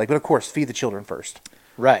 but then he'd be like, "But of course, feed the children first."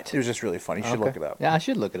 Right. It was just really funny. You should look it up. Yeah, I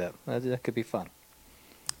should look it up. That could be fun.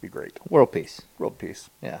 It'd be great. World peace. World peace.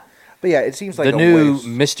 Yeah. But yeah, it seems like The a new waste.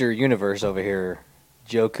 Mr. Universe over here,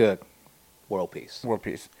 Joe Cook, world peace. World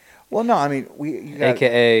peace. Well, no, I mean you got,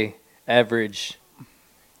 AKA average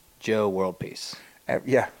Joe world peace.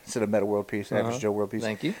 yeah, instead of meta world peace, average Joe world peace.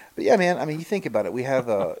 Thank you. But yeah, man, I mean, you think about it. We have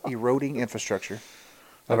eroding infrastructure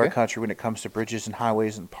of our Okay. country when it comes to bridges and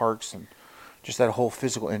highways and parks and just that whole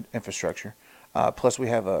physical infrastructure. Plus, we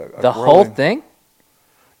have a The whole thing?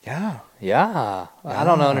 Yeah. Yeah. I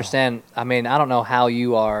don't understand. I mean, I don't know how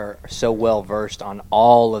you are so well versed on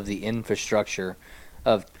all of the infrastructure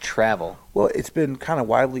of travel. Well, it's been kind of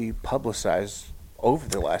widely publicized over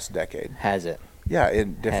the last decade. Has it? Yeah,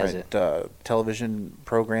 in Has different television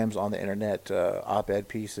programs, on the internet, op-ed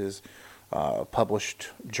pieces, published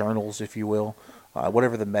journals, if you will,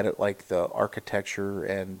 whatever like the architecture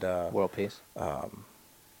and World peace?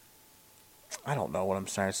 I don't know what I'm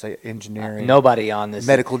trying to say, engineering. Nobody on this.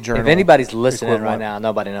 Medical journal If anybody's listening right equivalent. now,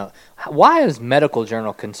 nobody knows. Why is medical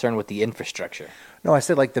journal concerned with the infrastructure? No, I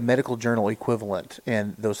said like the medical journal equivalent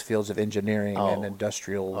in those fields of engineering and Oh.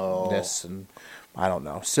 industrialness and I don't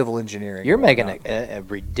know, civil engineering. You're and making whatnot. a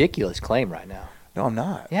ridiculous claim right now. No, I'm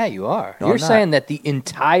not. Yeah, you are. No, You're I'm not. saying that the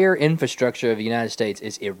entire infrastructure of the United States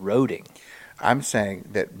is eroding. I'm saying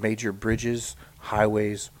that major bridges,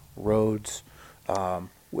 highways, roads,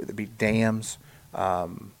 whether it be dams,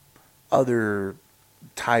 other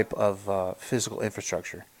type of physical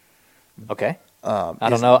infrastructure. Okay. I is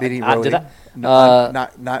don't know. been Did eroding. I,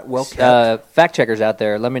 Not well kept. fact checkers out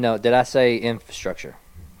there, let me know. Did I say infrastructure?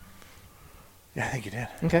 Yeah, I think you did.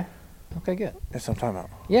 Okay. Okay, good. That's what I'm talking about.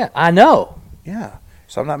 Yeah, I know. Yeah.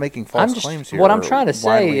 So I'm not making false claims here. What I'm or trying to say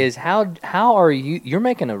widely- is how are you're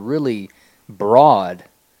making a really broad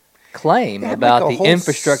claim They had about like a the whole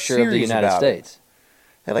infrastructure of the series United about it. States.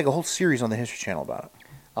 They had like a whole series on the History Channel about it.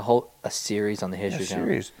 A series on the History Channel.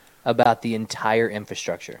 Series. about the entire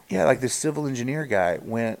infrastructure. Yeah, like this civil engineer guy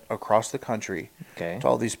went across the country Okay. to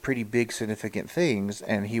all these pretty big, significant things,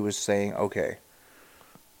 and he was saying, okay.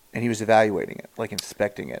 And he was evaluating it, like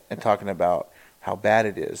inspecting it, and talking about how bad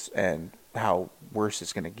it is and how worse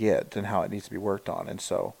it's going to get and how it needs to be worked on. And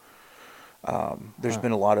so there's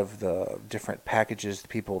been a lot of the different packages,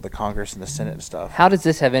 the Congress and the Senate and stuff. How does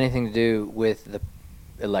this have anything to do with the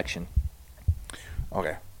election?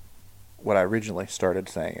 Okay. What I originally started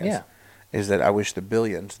saying Yeah. is that I wish the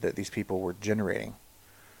billions that these people were generating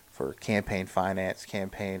for campaign finance,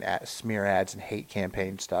 smear ads, and hate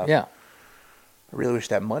campaign stuff. Yeah. I really wish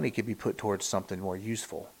that money could be put towards something more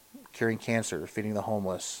useful. Curing cancer, feeding the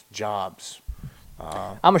homeless, jobs.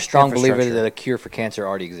 I'm a strong believer infrastructure. that a cure for cancer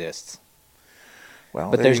already exists.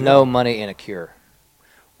 Well, But there there's you no go. money in a cure.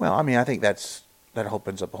 Well, I mean, I think that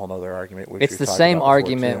opens up a whole other argument. Which It's we've the talked same about before,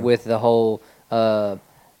 argument too. with the whole,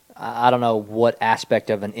 I don't know what aspect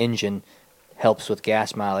of an engine helps with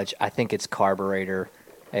gas mileage. I think it's carburetor.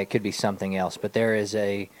 It could be something else. But there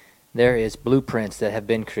is blueprints that have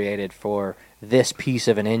been created for this piece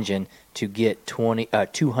of an engine to get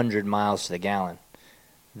 200 miles to the gallon.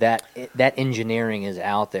 That engineering is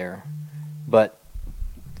out there, but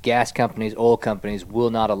gas companies, oil companies will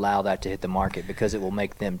not allow that to hit the market because it will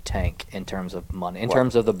make them tank in terms of money, in Well,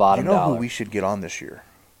 terms of the bottom You know dollar. who we should get on this year?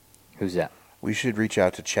 Who's that? We should reach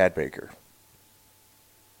out to Chad Baker.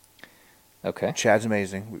 Okay. Chad's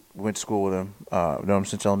amazing. We went to school with him. Known him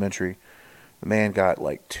since elementary. The man got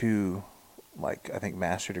like two, I think,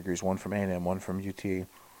 master degrees. One from A&M, one from UT.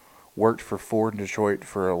 Worked for Ford in Detroit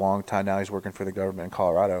for a long time. Now he's working for the government in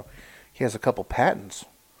Colorado. He has a couple patents,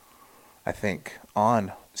 I think,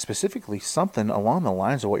 on specifically something along the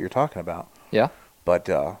lines of what you're talking about. Yeah. But,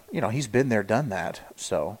 he's been there, done that.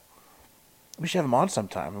 So we should have him on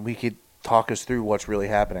sometime, and we could talk us through what's really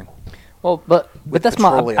happening. Well, but With that's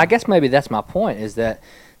petroleum. I guess maybe that's my point, is that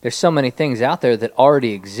there's so many things out there that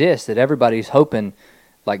already exist that everybody's hoping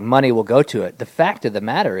like money will go to it. The fact of the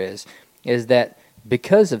matter is that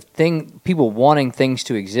because of people wanting things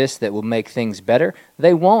to exist that will make things better,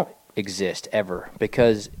 they won't exist ever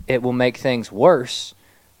because it will make things worse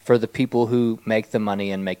for the people who make the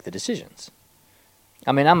money and make the decisions.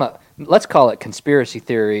 I mean, let's call it conspiracy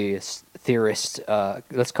theorist.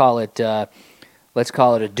 Let's call it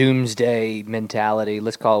a doomsday mentality.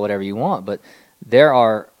 Let's call it whatever you want. But there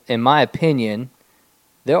are, in my opinion,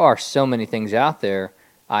 so many things out there,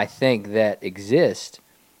 I think, that exist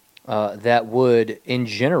that would, in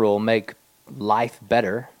general, make life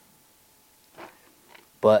better,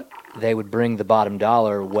 but they would bring the bottom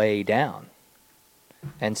dollar way down.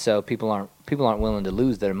 And so people aren't willing to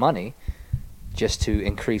lose their money just to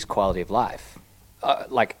increase quality of life,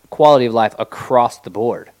 like quality of life across the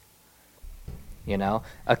board. You know,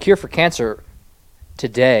 a cure for cancer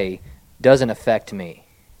today doesn't affect me,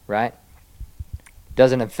 right?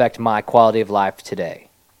 Doesn't affect my quality of life today,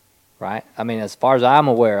 right? I mean, as far as I'm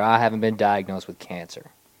aware, I haven't been diagnosed with cancer.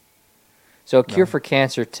 So a cure for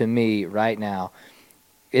cancer to me right now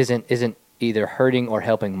isn't either hurting or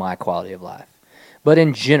helping my quality of life. But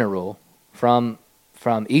in general, from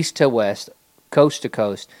east to west, coast to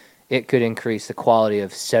coast, it could increase the quality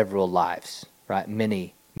of several lives, right?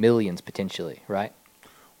 Many millions potentially, right?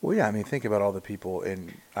 Well, yeah, I mean, think about all the people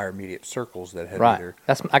in our immediate circles that have Right. either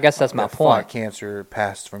I guess that's my that fought point. cancer,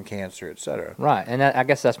 passed from cancer, etc. Right, and I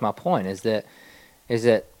guess that's my point. Is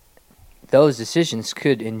that those decisions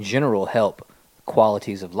could, in general, help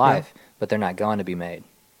qualities of life, but they're not going to be made.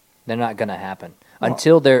 They're not going to happen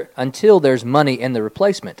until there's money in the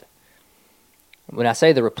replacement. When I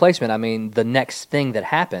say the replacement, I mean the next thing that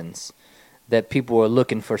happens that people are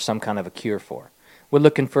looking for some kind of a cure for. We're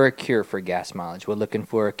looking for a cure for gas mileage. We're looking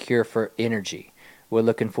for a cure for energy. We're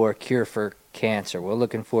looking for a cure for cancer. We're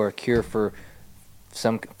looking for a cure for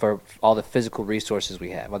all the physical resources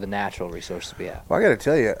we have, or the natural resources we have. Well, I got to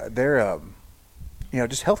tell you, they're,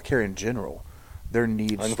 just healthcare in general, there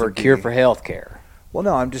needs Looking to for a be, cure for health care. Well,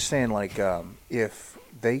 no, I'm just saying, if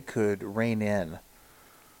they could rein in,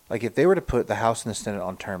 if they were to put the House and the Senate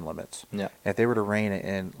on term limits, Yeah. if they were to rein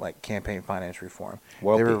in, campaign finance reform,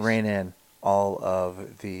 World they were to peace. rein in all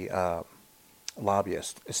of the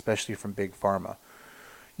lobbyists, especially from Big Pharma,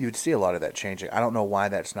 you would see a lot of that changing. I don't know why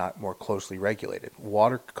that's not more closely regulated.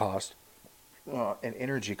 Water cost and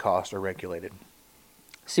energy costs are regulated.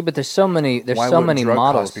 See, but there's so many Why so wouldn't many drug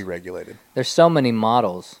models. costs be regulated? There's so many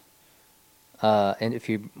models, and if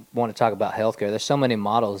you want to talk about healthcare, there's so many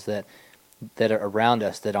models that are around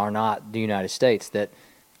us that are not the United States, that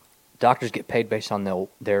doctors get paid based on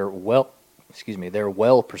their well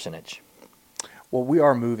percentage. Well, we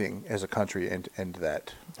are moving as a country into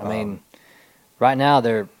that. I mean, right now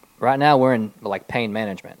they're right now we're in like pain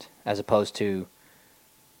management as opposed to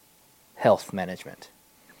health management.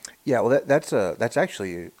 Yeah, well, that's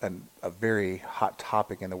actually a very hot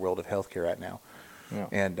topic in the world of healthcare right now. Yeah.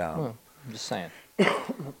 And Well, I'm just saying.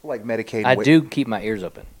 like Medicaid, I do keep my ears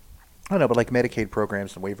open. I know, but like Medicaid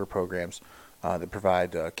programs and waiver programs that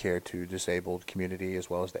provide care to disabled community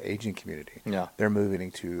as well as the aging community. Yeah. They're moving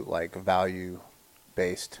into like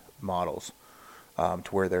value-based models to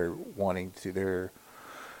where they're wanting to their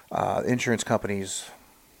insurance companies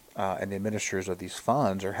and the administrators of these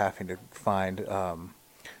funds are having to find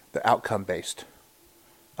the outcome-based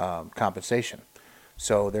compensation.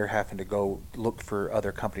 So they're having to go look for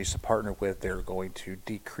other companies to partner with. They're going to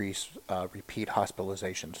decrease repeat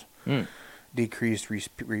hospitalizations, decrease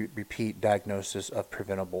repeat diagnosis of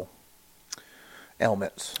preventable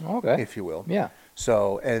ailments, Okay. if you will. Yeah.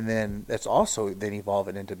 So, and then that's also then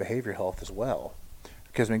evolving into behavioral health as well.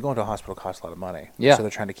 Because I mean, going to a hospital costs a lot of money. Yeah. So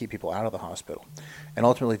they're trying to keep people out of the hospital. And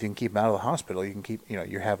ultimately, if you can keep them out of the hospital, you can keep,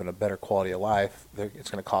 you're having a better quality of life. It's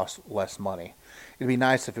going to cost less money. It'd be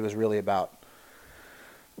nice if it was really about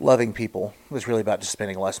loving people. It was really about just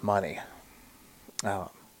spending less money.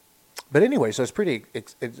 But anyway, so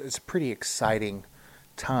it's a pretty exciting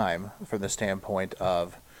time from the standpoint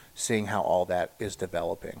of seeing how all that is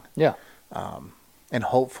developing. Yeah. And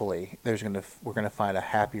hopefully, we're going to find a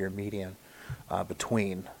happier median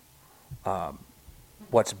between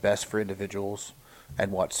what's best for individuals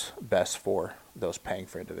and what's best for those paying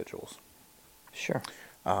for individuals. Sure.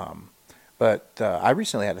 But I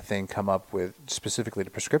recently had a thing come up with specifically to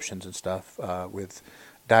prescriptions and stuff with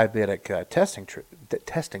diabetic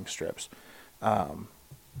testing strips.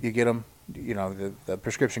 You get them, the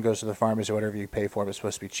prescription goes to the pharmacy, whatever you pay for them, it's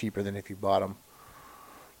supposed to be cheaper than if you bought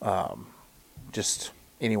them just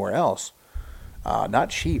anywhere else. Not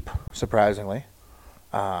cheap, surprisingly,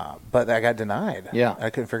 but I got denied. Yeah. I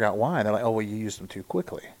couldn't figure out why. They're like, oh, well, you used them too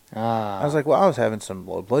quickly. Ah. I was like, well, I was having some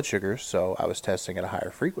low blood sugars, so I was testing at a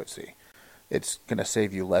higher frequency. It's going to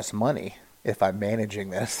save you less money if I'm managing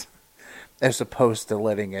this as opposed to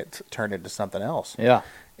letting it turn into something else. Yeah.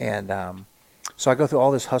 And so I go through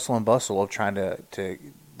all this hustle and bustle of trying to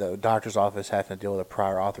the doctor's office having to deal with a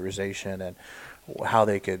prior authorization and how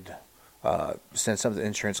they could send some of the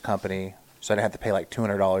insurance company. So I'd have to pay like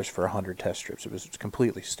 $200 for 100 test strips. It was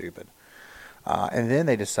completely stupid. And then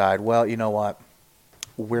they decide, well, you know what?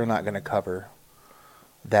 We're not going to cover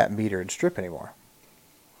that meter and strip anymore.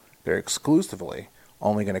 They're exclusively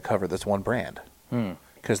only going to cover this one brand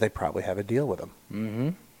because they probably have a deal with them. Mm-hmm.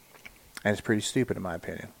 And it's pretty stupid in my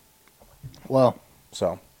opinion. Well,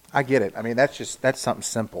 so I get it. I mean, that's something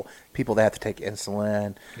simple. People that have to take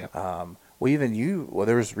insulin. Yep.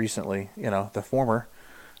 There was recently, the former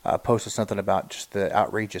posted something about just the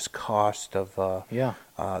outrageous cost of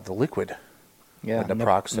the liquid. Yeah,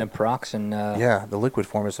 naproxen. Naproxen. The liquid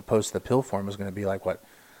form as opposed to the pill form is going to be like what?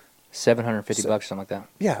 $750, something like that.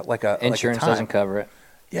 Yeah, Insurance doesn't cover it.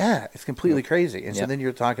 Yeah, it's completely crazy. And so then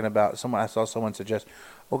you're talking about I saw someone suggest,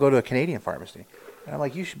 we'll go to a Canadian pharmacy. And I'm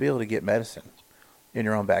like, you should be able to get medicine in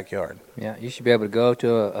your own backyard. Yeah, you should be able to go to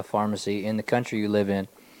a pharmacy in the country you live in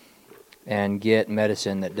and get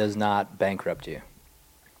medicine that does not bankrupt you.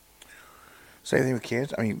 Same thing with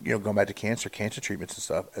cancer. I mean, going back to cancer treatments and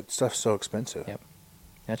stuff. Stuff's so expensive. Yep,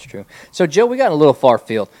 that's true. So, Joe, we got a little far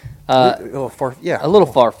field. A little far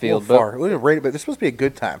field. But this supposed to be a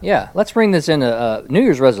good time. Yeah, let's bring this into New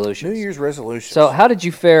Year's resolutions. New Year's resolutions. So, how did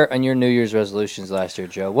you fare on your New Year's resolutions last year,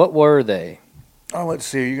 Joe? What were they? Oh, let's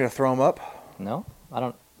see. Are you going to throw them up? No, I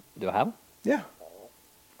don't. Do I have them? Yeah.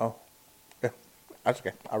 Oh, yeah. That's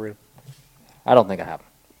okay. I'll read them. I don't think I have them.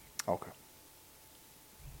 Okay.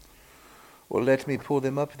 Well, let me pull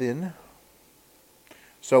them up then.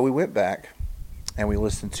 So we went back and we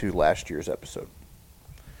listened to last year's episode.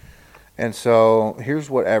 And so here's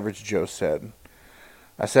what Average Joe said.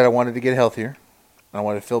 I said I wanted to get healthier. I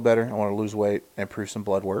wanted to feel better. I wanted to lose weight, improve some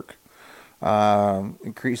blood work,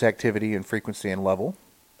 increase activity and frequency and level,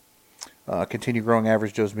 continue growing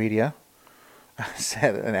Average Joe's media. I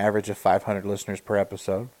said an average of 500 listeners per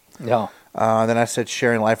episode. Yeah. Then I said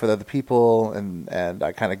sharing life with other people, and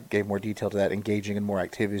I kind of gave more detail to that, engaging in more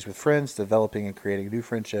activities with friends, developing and creating new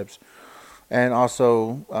friendships, and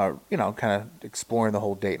also, kind of exploring the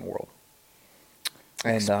whole dating world.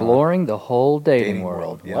 And, exploring the whole dating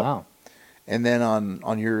world. Yep. Wow. And then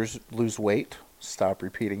on yours, lose weight, stop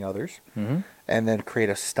repeating others, and then create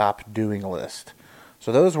a stop doing list.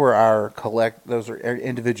 So those were those are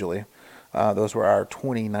individually, those were our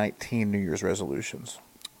 2019 New Year's resolutions.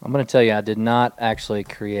 I'm going to tell you, I did not actually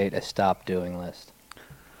create a stop doing list.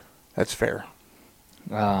 That's fair.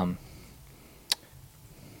 Maybe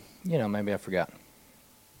I forgot.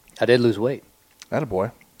 I did lose weight.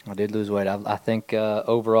 Attaboy. I did lose weight. I think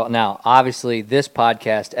overall. Now, obviously, this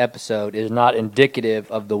podcast episode is not indicative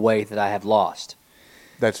of the weight that I have lost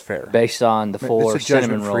That's fair. based on the four It's a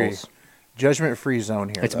cinnamon judgment-free- rolls. Judgment-free zone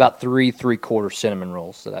here. It's though. about 3¾ cinnamon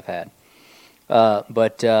rolls that I've had.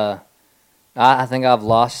 But I think I've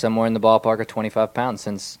lost somewhere in the ballpark of 25 pounds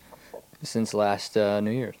since last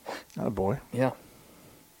New Year's. Attaboy. Yeah,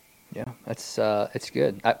 it's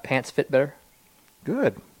good. Pants fit better.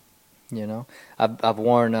 Good. You know, I've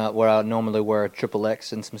worn where I normally wear a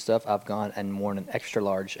XXX and some stuff. I've gone and worn an extra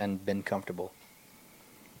large and been comfortable.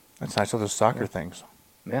 That's nice. All those soccer things.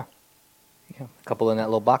 Yeah, a couple in that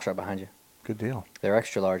little box right behind you. Good deal. They're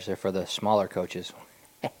extra large. They're for the smaller coaches.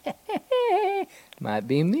 Might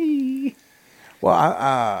be me. Well,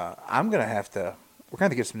 I'm gonna have to. We're gonna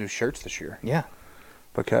have to get some new shirts this year Yeah.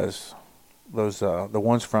 because those the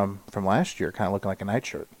ones from last year kind of looking like a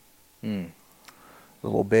nightshirt. Mm. A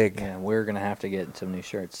little big. Yeah, we're gonna have to get some new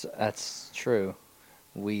shirts. That's true.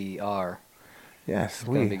 We are. Yes,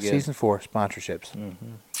 gonna be good. season 4 sponsorships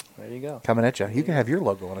There you go. coming at you. You can have your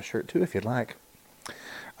logo on a shirt too if you'd like.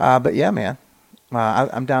 But yeah, man,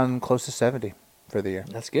 I'm down close to 70 for the year.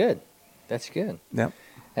 That's good. That's good. Yep.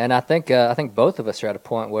 And I think both of us are at a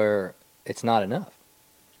point where it's not enough.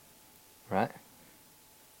 Right?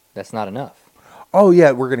 That's not enough. Oh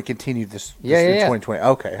yeah, we're gonna continue this Yeah, in yeah, yeah. 2020.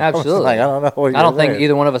 Okay, Absolutely. I was like, I don't know. What I don't you're think saying.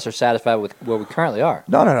 either one of us are satisfied with where we currently are.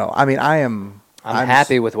 No. I mean, I'm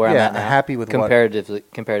happy with where I'm at now. happy with what. comparatively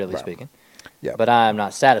Right. speaking. Yeah. But I'm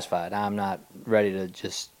not satisfied. I'm not ready to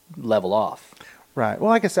just level off. Right. Well,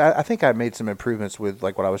 like I said, I think I made some improvements with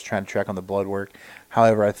like what I was trying to track on the blood work.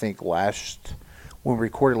 However, I think when we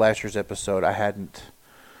recorded last year's episode,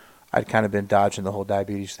 I'd kind of been dodging the whole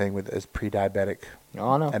diabetes thing with as pre-diabetic Oh,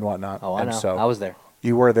 I know. and whatnot. Oh, I and know. So I was there.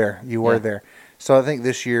 you were there. You were Yeah. there. So I think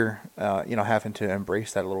this year, having to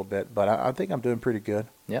embrace that a little bit, but I think I'm doing pretty good.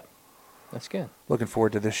 Yep. That's good. Looking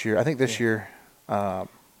forward to this year. I think this year,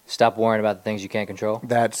 Stop worrying about the things you can't control.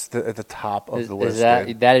 that's at the top of the list. Is that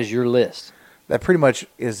dude. that is your list? That pretty much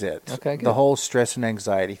is it. Okay, good. The whole stress and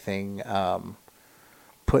anxiety thing,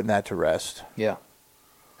 putting that to rest. Yeah.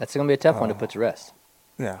 That's going to be a tough one to put to rest.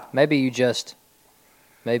 Yeah. Maybe you just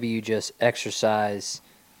exercise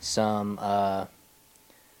some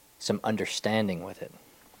understanding with it,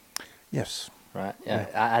 Yes. right? Yeah.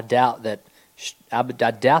 I doubt that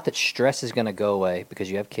stress is going to go away because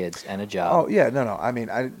you have kids and a job. Oh yeah, no. I mean,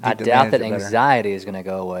 I I need to doubt manage that it better. anxiety is going to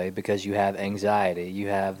go away because you have anxiety. You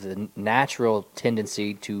have the natural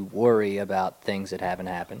tendency to worry about things that haven't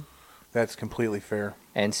happened. That's completely fair.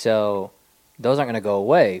 And so those aren't going to go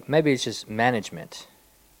away. Maybe it's just management,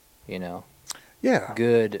 Yeah.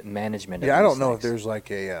 good management. Yeah, of I these don't know if things. there's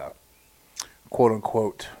like a quote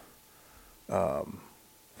unquote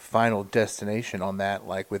final destination on that,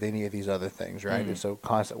 like with any of these other things, right? Mm. It's a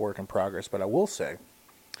constant work in progress. But I will say,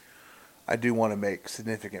 I do want to make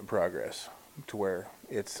significant progress to where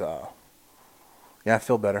it's, I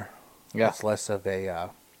feel better. Yeah. It's less of a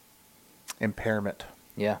impairment.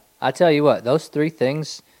 Yeah. I tell you what, those 3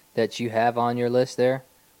 things that you have on your list there,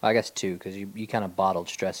 well, I guess 2 because you kind of bottled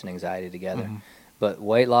stress and anxiety together. Mhm. But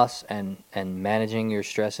weight loss and managing your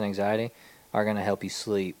stress and anxiety are going to help you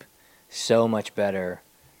sleep so much better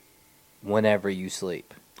whenever you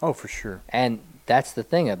sleep. Oh, for sure. And that's the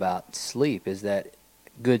thing about sleep is that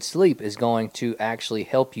good sleep is going to actually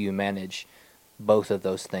help you manage both of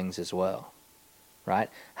those things as well, right?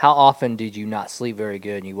 How often did you not sleep very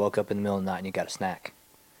good and you woke up in the middle of the night and you got a snack,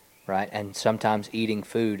 right? And sometimes eating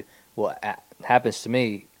food, happens to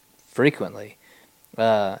me frequently,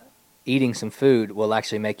 eating some food will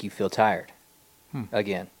actually make you feel tired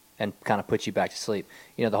again and kind of put you back to sleep.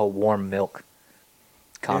 The whole warm milk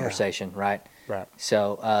conversation, right? Right.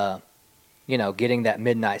 So, getting that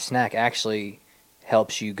midnight snack actually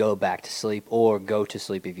helps you go back to sleep or go to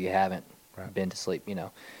sleep if you haven't been to sleep,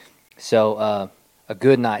 So, a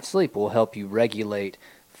good night's sleep will help you regulate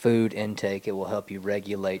food intake. It will help you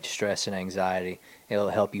regulate stress and anxiety. It will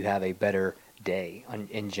help you have a better day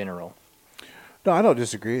in general. No, I don't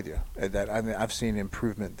disagree with you. I've seen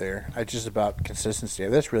improvement there. It's just about consistency.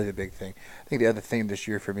 That's really the big thing. I think the other thing this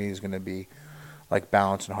year for me is going to be like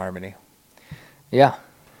balance and harmony. Yeah.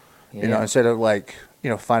 Instead of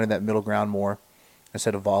finding that middle ground more,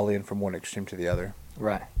 instead of volleying from one extreme to the other.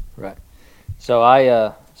 Right.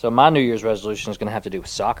 So so my New Year's resolution is going to have to do with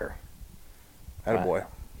soccer. Attaboy.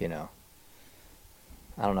 I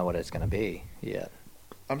don't know what it's going to be yet.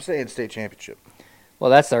 I'm saying state championship. Well,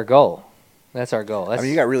 that's our goal. You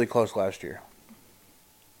got really close last year.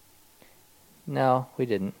 No, we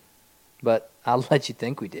didn't. But I'll let you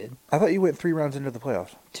think we did. I thought you went 3 rounds into the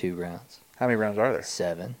playoffs. 2 rounds. How many rounds are there?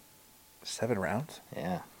 7. 7 rounds?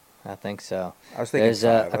 Yeah, I think so. I was thinking There's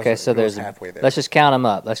 5. okay, so there's halfway there. let's just count them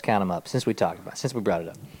up. Let's count them up since we brought it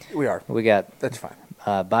up. We are. We got That's fine.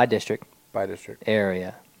 by district, By district.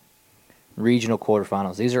 area, regional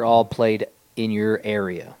quarterfinals. These are all played in your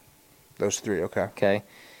area. Those 3, okay. Okay.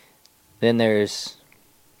 Then there's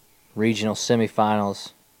regional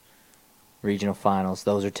semifinals, regional finals.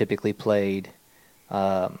 Those are typically played.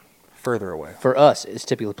 Further away. For us, it's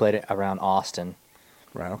typically played around Austin,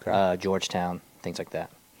 Right, okay. Georgetown, things like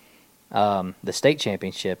that. The state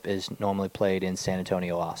championship is normally played in San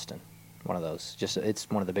Antonio, Austin. One of those. It's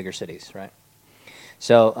one of the bigger cities, right?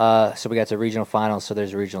 So we got the regional finals. So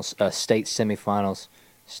there's regional state semifinals,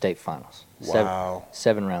 state finals. Wow.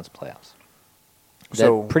 Seven rounds of playoffs.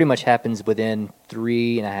 So That pretty much happens within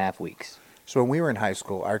 3.5 weeks, So when we were in high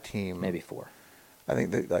school, our team, maybe 4. I think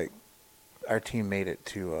that our team made it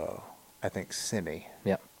to I think semi.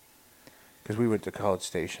 Yep. Because we went to College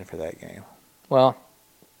Station for that game. Well,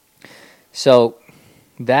 so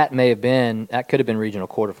that could have been regional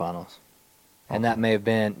quarterfinals, and that may have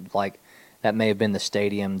been the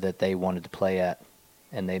stadium that they wanted to play at,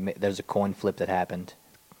 and there's a coin flip that happened.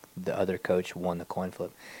 The other coach won the coin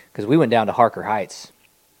flip because we went down to Harker Heights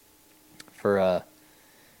for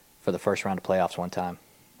the first round of playoffs one time.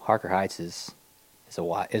 Harker Heights is a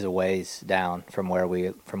ways down from where we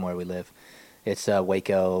live. It's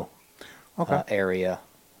Waco area,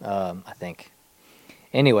 I think.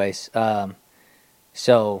 Anyways,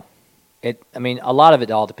 so a lot of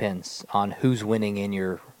it all depends on who's winning in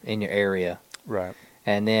your area. Right.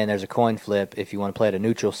 And then there's a coin flip if you want to play at a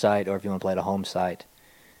neutral site or if you want to play at a home site.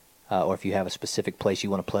 Or if you have a specific place you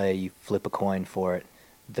want to play, you flip a coin for it.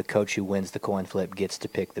 The coach who wins the coin flip gets to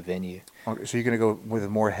pick the venue. Okay, so you're going to go with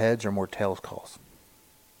more heads or more tails calls?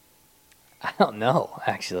 I don't know,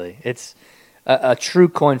 actually. It's a true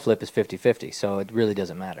coin flip is 50-50, so it really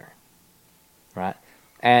doesn't matter, right?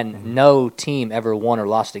 And no team ever won or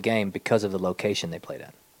lost a game because of the location they played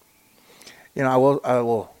at. You know, I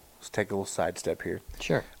will let's take a little sidestep here.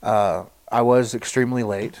 Sure. I was extremely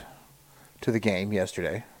late to the game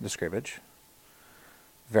yesterday, the scrimmage.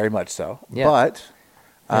 Very much so. Yeah. But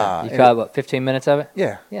you caught about 15 minutes of it?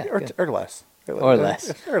 Yeah. Yeah, Or good. less. Or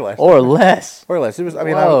less. Or less. Or less. Or less. It was. I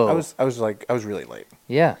mean, Whoa. I was really late.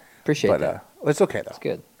 Yeah, appreciate But that. it's okay though. That's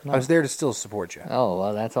good. No. I was there to still support you. Oh,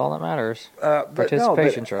 well, that's all that matters. But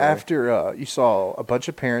Participation trophy. after you saw a bunch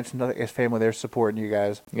of parents and his family there supporting you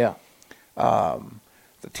guys, Yeah.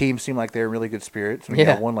 the team seemed like they were in really good spirits. I mean,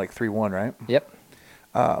 Yeah. you won like 3-1, right? Yep.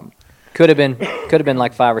 Could have been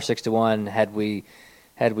like 5 or 6-1 had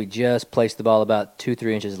we just placed the ball about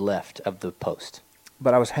 2-3 inches left of the post.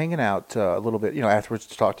 But I was hanging out a little bit, afterwards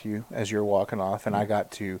to talk to you as you were walking off, and I got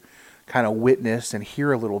to kind of witness and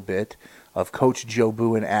hear a little bit of Coach Joe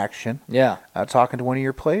Boo in action. Yeah. Talking to one of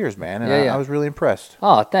your players, man, and Yeah. I was really impressed.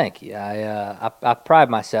 Oh, thank you. I pride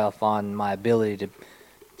myself on my ability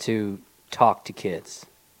to talk to kids.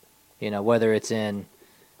 Whether it's in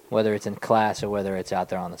class or whether it's out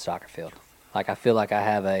there on the soccer field. Like I feel like I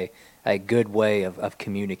have a good way of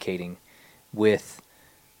communicating with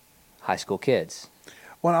high school kids.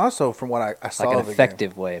 Well, also from what I saw, Like an of the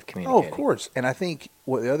effective way of game. communicating. Oh, of course. And I think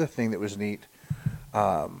the other thing that was neat,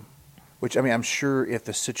 which I'm sure if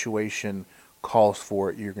the situation calls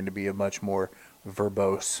for it, you're going to be a much more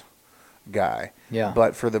verbose guy. Yeah.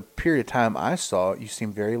 But for the period of time I saw, you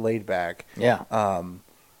seemed very laid back. Yeah.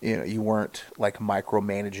 You weren't like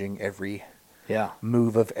micromanaging every Yeah.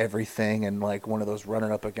 move of everything and like one of those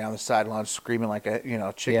running up and down the sideline screaming like a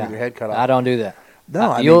chicken Yeah. with your head cut off. I don't do that.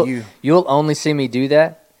 No, You'll only see me do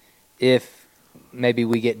that if maybe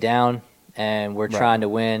we get down and we're Right. trying to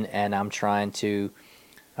win, and I'm trying to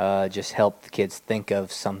just help the kids think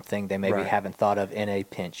of something they maybe Right. haven't thought of in a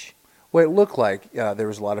pinch. Well, it looked like there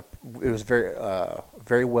was it was very,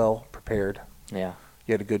 very well prepared. Yeah.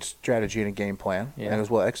 You had a good strategy and a game plan, Yeah. and it was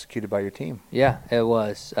well executed by your team. Yeah, it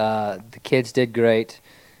was. The kids did great.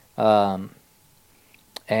 And,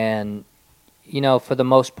 for the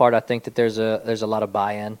most part, I think that there's a lot of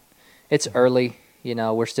buy-in. It's early.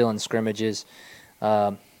 We're still in scrimmages.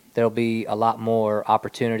 There'll be a lot more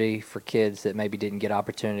opportunity for kids that maybe didn't get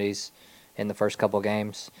opportunities in the first couple of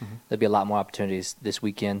games. Mm-hmm. There'll be a lot more opportunities this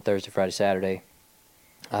weekend, Thursday, Friday, Saturday,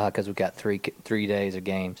 because we've got three days of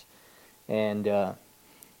games. And,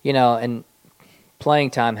 and playing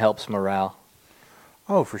time helps morale.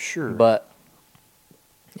 Oh, for sure. But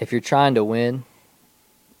if you're trying to win,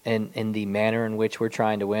 in the manner in which we're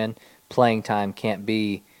trying to win, playing time can't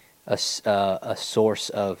be a source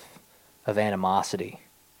of animosity.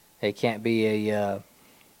 It can't be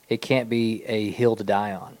a hill to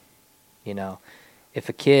die on. If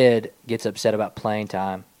a kid gets upset about playing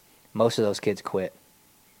time most of those kids quit.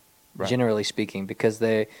 Right. Generally speaking, because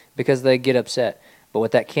they get upset. But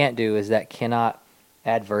what that can't do is that cannot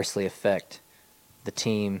adversely affect the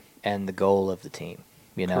team and the goal of the team.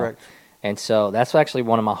 You know. Correct. And so that's actually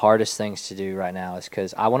one of my hardest things to do right now is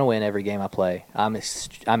because I want to win every game I play. I'm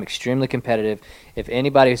extremely competitive. If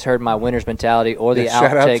anybody's heard my winner's mentality or the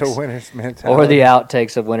shout out outtakes to winner's mentality. or the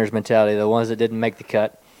outtakes of winner's mentality, the ones that didn't make the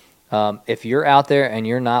cut, if you're out there and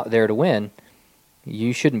you're not there to win,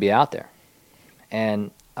 you shouldn't be out there.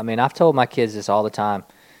 And I mean, I've told my kids this all the time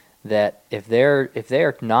that if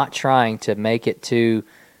they're not trying to make it to,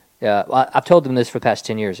 I've told them this for the past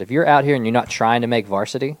 10 years. If you're out here and you're not trying to make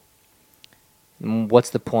varsity, what's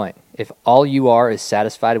the point? If all you are is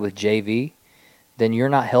satisfied with JV, then you're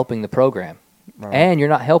not helping the program, Right. and you're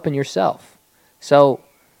not helping yourself. So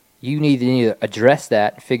you need to either address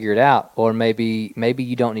that, figure it out, or maybe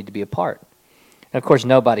you don't need to be a part. And of course,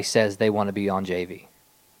 nobody says they want to be on JV.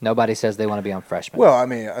 Nobody says they want to be on freshman. Well, I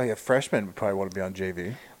mean, a freshman would probably want to be on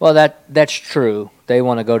JV. Well, that's true. They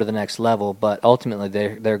want to go to the next level, but ultimately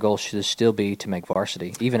their goal should still be to make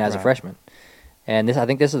varsity, even as a Right. freshman. And I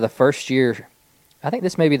think this is the first year. I think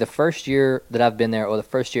this may be the first year that I've been there, or the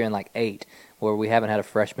first year in like 8, where we haven't had a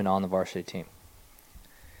freshman on the varsity team.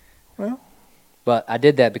 Well, But I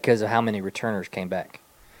did that because of how many returners came back.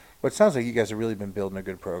 it sounds like you guys have really been building a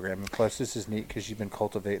good program. And plus, this is neat because you've been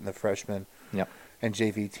cultivating the freshman Yep. and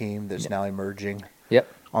JV team that's now emerging Yep.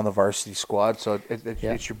 on the varsity squad. So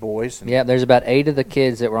it's your boys. And Yeah, there's about 8 of the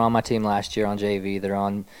kids that were on my team last year on JV. They're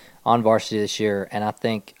on varsity this year, and I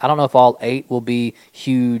don't know if all 8 will be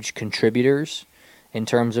huge contributors in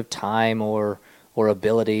terms of time or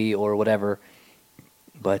ability or whatever.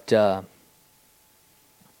 But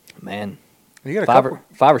man, you got a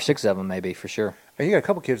 5 or 6 of them maybe for sure. And you got a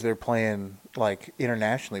couple kids that are playing like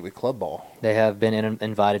internationally with club ball. They have been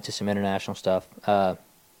invited to some international stuff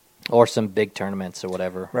or some big tournaments or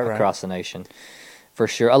whatever across the nation. For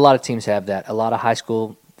sure. A lot of teams have that. A lot of high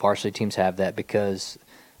school varsity teams have that because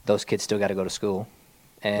those kids still got to go to school.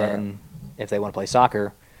 And if they want to play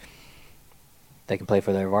soccer, they can play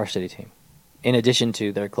for their varsity team in addition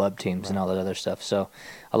to their club teams and all that other stuff. So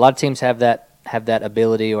a lot of teams have that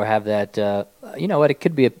ability or have that, you know what, it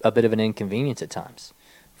could be a bit of an inconvenience at times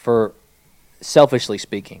for selfishly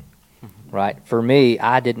speaking, right? For me,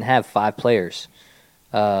 I didn't have 5 players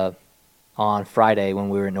on Friday when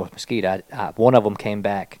we were in North Mesquite. One of them came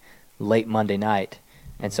back late Monday night,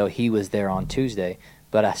 and so he was there on Tuesday.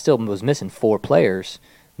 But I still was missing 4 players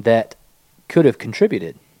that could have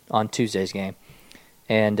contributed on Tuesday's game.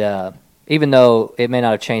 And even though it may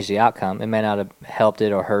not have changed the outcome, it may not have helped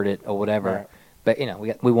it or hurt it or whatever, Right. but you know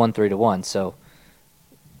we won 3-1, so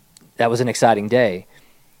that was an exciting day.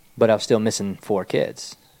 But I was still missing 4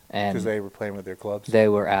 kids, and Because they were playing with their clubs. they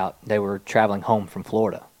were out. They were traveling home from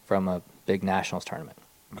Florida from a big nationals tournament.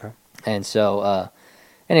 Okay. And so,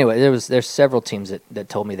 anyway, there's several teams that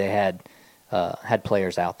told me they had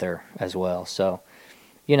players out there as well. So,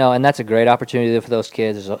 you know, and that's a great opportunity for those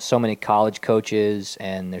kids. There's so many college coaches,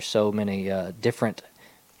 and there's so many different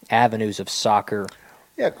avenues of soccer.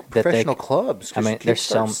 Yeah, professional clubs. 'Cause I mean, kids there's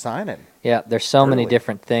start some signing. Yeah, there's so many Early.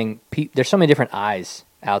 different there's so many different eyes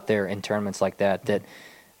out there in tournaments like that. That,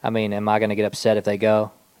 I mean, am I going to get upset if they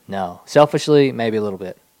go? No. Selfishly, maybe a little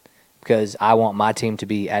bit, because I want my team to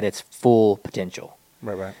be at its full potential.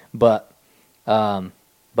 Right. But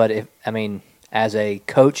if as a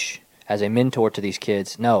coach, as a mentor to these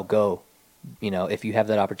kids, no, go. You know, if you have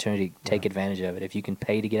that opportunity, take advantage of it. If you can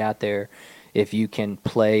pay to get out there, if you can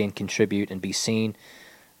play and contribute and be seen,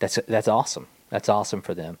 that's awesome. That's awesome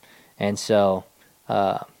for them. And so,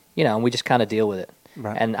 you know, we just kind of deal with it.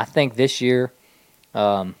 Right. And I think this year,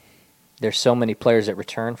 there's so many players that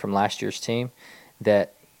return from last year's team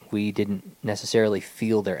that we didn't necessarily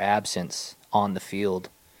feel their absence on the field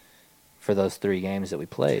for those 3 games that we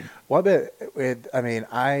played. Well,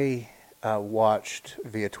 I watched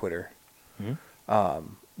via Twitter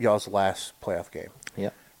y'all's last playoff game.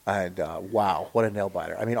 Yep. And wow, what a nail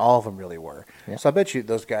biter. I mean, all of them really were. Yeah. So I bet you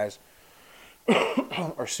those guys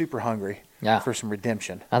are super hungry for some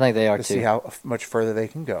redemption. I think they are to too. see how much further they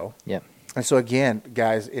can go. Yep. And so again,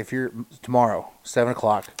 guys, if you're tomorrow, 7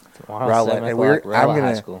 o'clock, Tomorrow, Rowlett, 7 and o'clock, Rowlett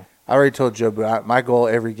High School. I already told Joe, but my goal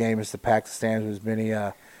every game is to pack the stands with as many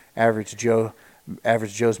average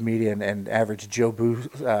Joe's media and average Joe Boo,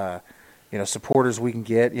 supporters we can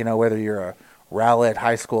get. You know, whether you're a Rowlett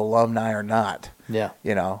High School alumni or not. Yeah.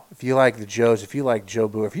 You know, if you like the Joes, if you like Joe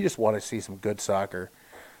Boo, if you just want to see some good soccer,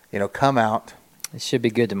 you know, come out. It should be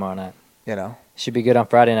good tomorrow night. You know, It should be good on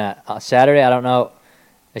Friday night. Saturday, I don't know.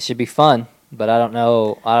 It should be fun, but I don't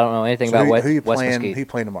know anything about who you West playing? Mesquite. Who you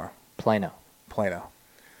playing tomorrow? Plano. Plano.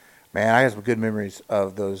 Man, I have some good memories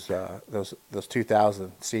of those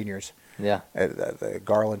 2000 seniors Yeah. at the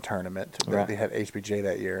Garland tournament. Right. They had HBJ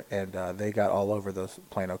that year, and they got all over those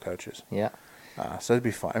Plano coaches. Yeah. So it'd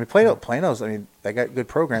be fun. I mean, Plano's. I mean, they got good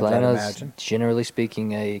programs. I'd Plano's, imagine. generally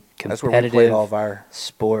speaking, a That's where we played all competitive of our.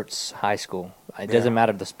 sports high school. It Yeah. doesn't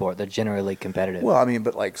matter the sport; they're generally competitive. Well, I mean,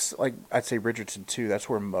 but like I'd say Richardson too. That's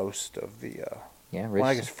where most of the. yeah, Well,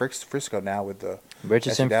 I guess Richardson, Frisco now with the.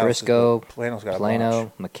 Richardson, SC Dallas is- Frisco, Plano's got a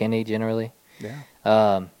Plano, bunch. McKinney, generally.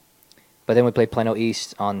 Yeah. But then we played Plano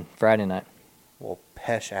East on Friday night. Well,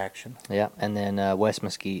 Pesh action. Yeah, and then West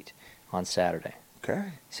Mesquite on Saturday.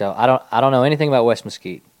 Okay. So I don't know anything about West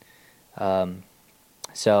Mesquite.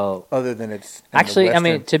 So Other than it's in the actually, I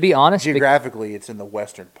mean, western- to be honest, geographically, it's in the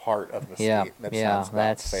western part of Mesquite. yeah, That yeah, sounds about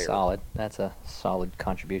that's fair. solid. That's a solid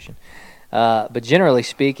contribution. But generally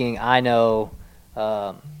speaking, I know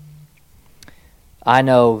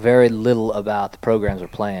very little about the programs we're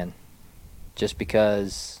playing, just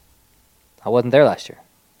because I wasn't there last year.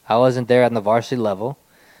 I wasn't there on the varsity level,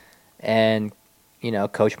 and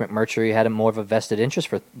Coach McMurtry had more of a vested interest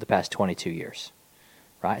for the past 22 years,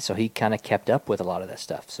 right? So he kind of kept up with a lot of that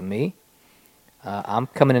stuff. So me, I'm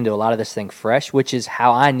coming into a lot of this thing fresh, which is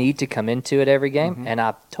how I need to come into it every game. Mhm. And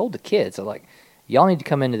I've told the kids, I'm like, y'all need to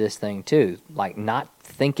come into this thing too, like not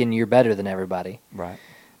thinking you're better than everybody. Right.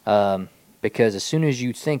 Because as soon as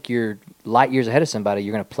you think you're light years ahead of somebody,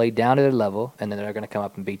 you're going to play down to their level, and then they're going to come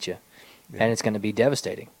up and beat you, Yeah. and it's going to be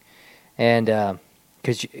devastating. And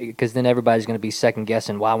because then everybody's going to be second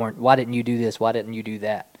guessing, why didn't you do this? Why didn't you do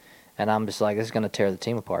that? And I'm just like, this is going to tear the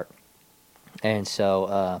team apart. And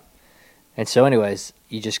so anyways,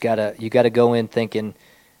 you gotta go in thinking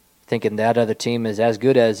that other team is as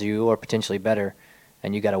good as you or potentially better,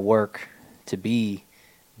 and you got to work to be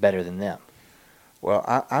better than them. Well,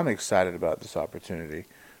 I'm excited about this opportunity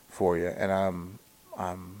for you, and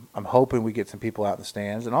I'm hoping we get some people out in the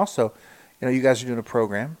stands, and also, you guys are doing a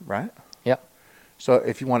program, right? Yep. So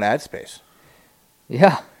if you want ad space,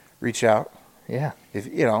 Yeah. reach out. Yeah. If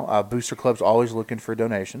Booster Club's always looking for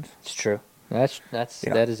donations. It's true. That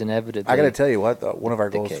is inevitably. I got to tell you what, though, one of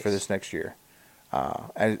our the goals case. for this next year,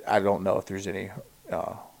 and I don't know if there's any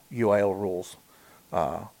UIL rules,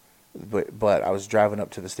 but I was driving up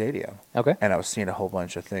to the stadium, Okay. and I was seeing a whole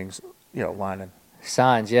bunch of things, lining.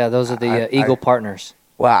 Signs. Yeah, those are the I- Eagle partners.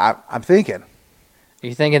 Well, I'm thinking.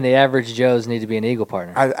 You're thinking the average Joes need to be an Eagle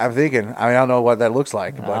partner. I'm thinking. I don't know what that looks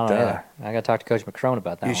like, I don't but know either. I got to talk to Coach McCrone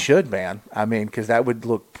about that. you one. should, man. I mean, because that would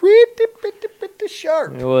look pretty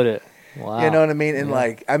sharp. Would it? Wow. You know what I mean? And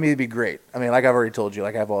Yeah. it'd be great. I mean, like I've already told you,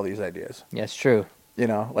 like I have all these ideas. Yeah, it's true.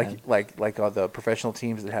 Like all the professional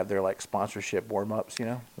teams that have their like sponsorship warm ups.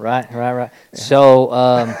 Right.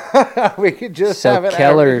 So, We could just have it.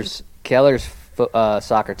 Keller's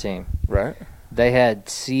soccer team, Right. they had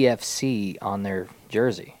CFC on their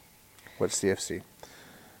jersey. What's CFC?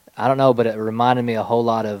 I don't know, but it reminded me a whole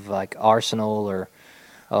lot of like Arsenal or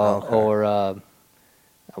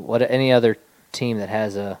any other team that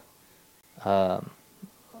has a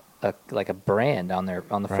brand on the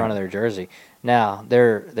front Right. of their jersey. Now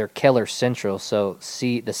they're Keller Central, so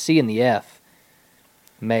the C and the F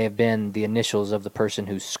may have been the initials of the person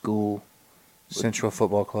whose school. Central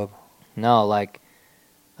Football Club. No, it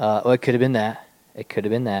could have been that. It could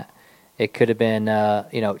have been that. It could have been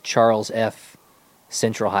Charles F.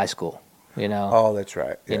 Central High School. Oh, that's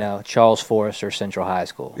right. Yeah. Charles Forrester Central High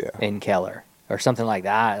School Yeah. in Keller or something like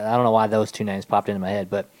that. I don't know why those two names popped into my head,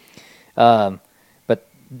 but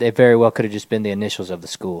they very well could have just been the initials of the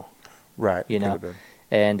school. Right. You could know. have been.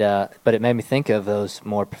 And but it made me think of those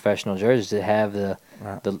more professional jerseys that have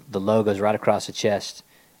Right. the logos right across the chest,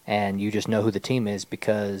 and you just know who the team is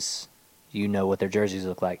because you know what their jerseys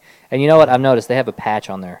look like. And you know what? I've noticed they have a patch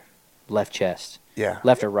on their left chest, Yeah.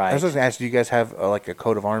 left or I right. was going to ask, do you guys have like a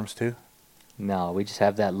coat of arms too? No, we just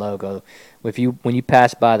have that logo. When you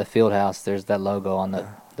pass by the field house, there's that logo on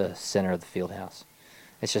the center of the field house.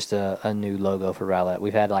 It's just a new logo for Rowlett.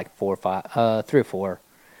 We've had like 3 or 4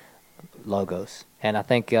 logos, and I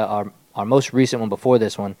think our most recent one before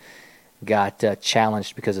this one got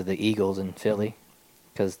challenged because of the Eagles in Philly,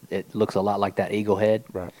 because it looks a lot like that eagle head.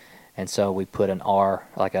 Right. And so we put an R,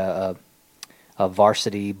 like a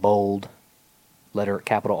varsity bold letter,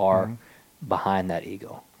 capital R, Mhm. behind that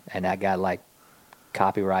eagle, and that got like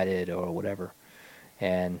copyrighted or whatever.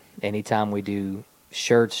 And anytime we do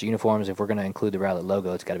shirts, uniforms, if we're going to include the Rowlett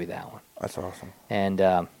logo, it's got to be that one. That's awesome. And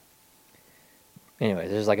anyway,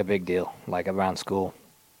 this is like a big deal, like around school.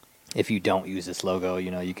 If you don't use this logo,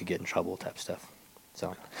 you could get in trouble type stuff.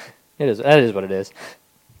 So that is what it is.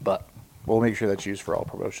 But We'll make sure that's used for all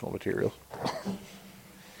promotional materials.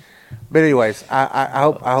 But anyways, I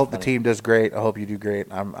hope the funny. team does great. I hope you do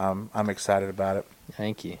great. I'm excited about it.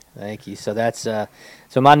 Thank you. So that's so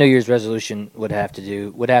my New Year's resolution would have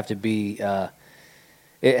to be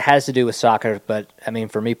it has to do with soccer, but I mean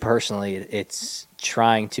for me personally, it's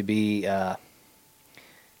trying to be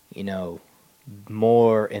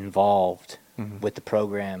more involved with the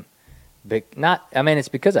program. It's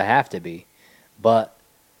because I have to be, but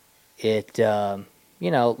it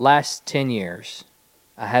last 10 years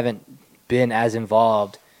I haven't been as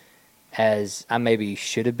involved as I maybe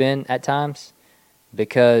should have been at times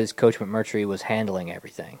because Coach McMurtry was handling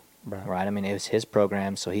everything. Right? I mean, it was his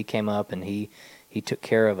program, so he came up and he took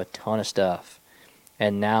care of a ton of stuff.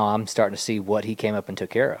 And now I'm starting to see what he came up and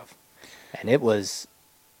took care of. And it was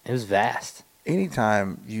vast.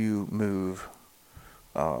 Anytime you move,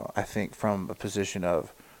 I think from a position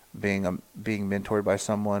of being mentored by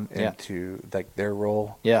someone into like their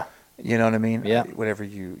role. Yeah. You know what I mean? Yeah. Whenever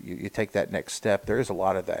you take that next step, there is a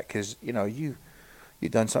lot of that because you've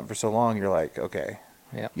done something for so long. You're like, okay,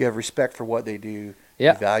 you have respect for what they do.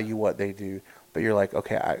 Yeah. You value what they do, but you're like,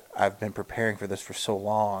 okay, I've been preparing for this for so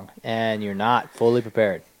long, and you're not fully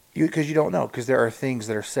prepared. Because you don't know, because there are things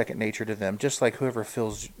that are second nature to them. Just like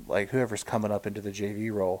whoever's coming up into the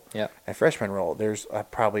JV role and freshman role, there's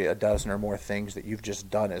probably a dozen or more things that you've just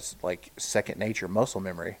done as like second nature, muscle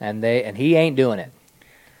memory. And he ain't doing it.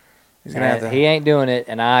 He ain't doing it,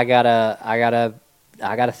 and I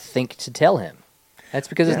gotta think to tell him. That's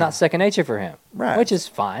because it's not second nature for him, right? Which is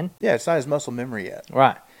fine. Yeah, it's not his muscle memory yet,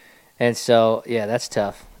 right? And so that's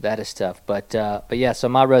tough. That is tough. But yeah, so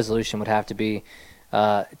my resolution would have to be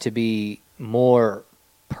more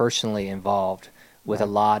personally involved with a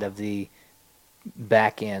lot of the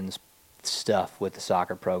back end stuff with the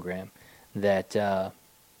soccer program that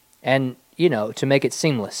and to make it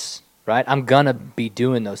seamless, right? I'm gonna be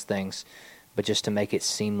doing those things, but just to make it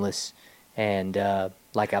seamless and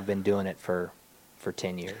like I've been doing it for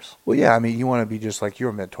 10 years. Well, yeah, I mean, you want to be just like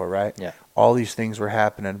your mentor, right? Yeah. All these things were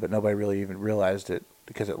happening, but nobody really even realized it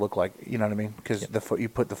because it looked like, you know what I mean? Because you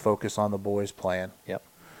put the focus on the boys playing. Yep.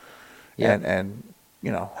 And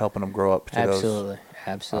helping them grow up to those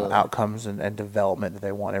outcomes and development that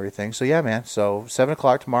they want, everything. So, yeah, man. So, 7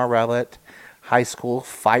 o'clock tomorrow, Rowlett High School,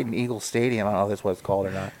 Fighting Eagles Stadium. I don't know if that's what it's called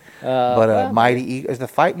or not. Mighty Eagles. Is the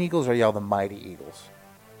Fighting Eagles or y'all the Mighty Eagles?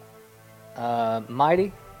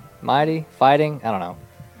 Mighty, Fighting, I don't know.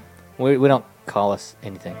 We don't call us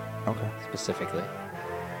anything specifically.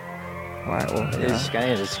 All right, well, it's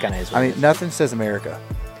kind of. I mean, nothing says America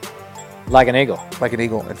like an eagle. Like an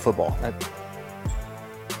eagle in football.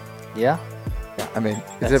 Yeah. I mean,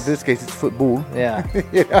 in this case, it's football. Yeah.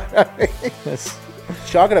 You know what I mean?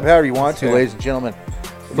 Chalk it up however you want to, ladies and gentlemen.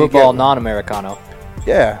 Football non-Americano.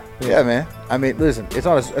 Yeah, man. I mean, listen, it's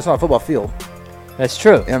on a football field. That's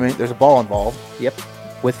true. I mean, there's a ball involved. Yep.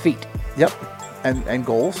 With feet. Yep. And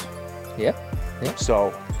goals. Yep.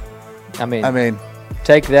 So, I mean,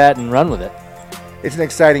 take that and run with it. It's an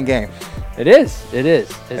exciting game. It is.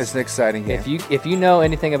 It's an exciting game. If you know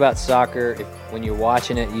anything about soccer, when you're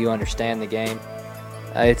watching it, you understand the game.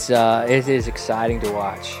 It is exciting to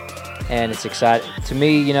watch, and it's exciting to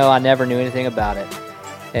me. I never knew anything about it,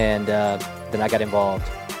 and then I got involved.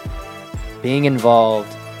 Being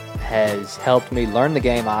involved has helped me learn the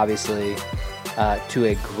game, obviously, to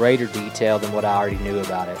a greater detail than what I already knew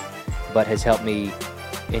about it, but has helped me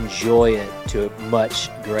enjoy it to a much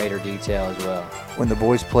greater detail as well. When the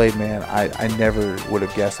boys played, man, I never would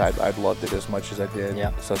have guessed I'd loved it as much as I did.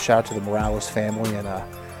 Yeah. So shout out to the Morales family and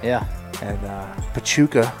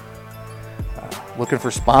Pachuca looking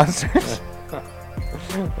for sponsors.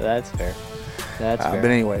 That's fair. That's fair. But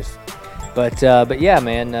anyways. But yeah,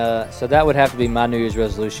 man. So that would have to be my New Year's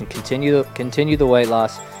resolution: continue the weight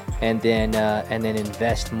loss, and then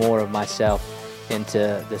invest more of myself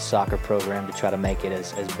into the soccer program to try to make it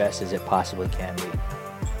as best as it possibly can be.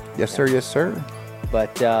 Yes, sir. Yes, sir.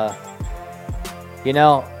 But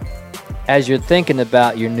as you're thinking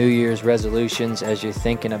about your New Year's resolutions, as you're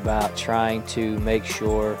thinking about trying to make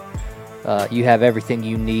sure you have everything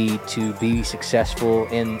you need to be successful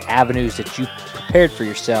in avenues that you prepared for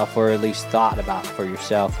yourself, or at least thought about for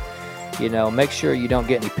yourself, make sure you don't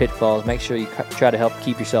get any pitfalls. Make sure you try to help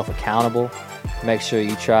keep yourself accountable. Make sure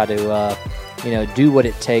you try to do what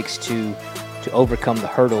it takes to overcome the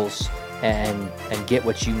hurdles and get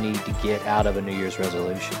what you need to get out of a New Year's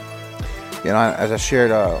resolution. As I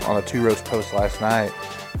shared on a Two Roads post last night,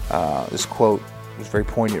 this quote was very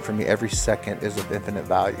poignant for me. Every second is of infinite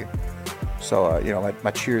value. So,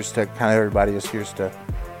 my cheers to kind of everybody is here's to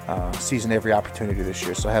season every opportunity this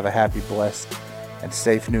year. So have a happy, blessed, and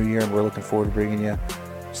safe New Year, and we're looking forward to bringing you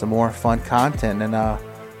some more fun content and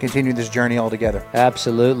continue this journey all together.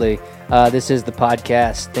 Absolutely. This is the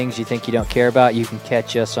podcast, Things You Think You Don't Care About. You can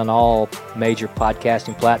catch us on all major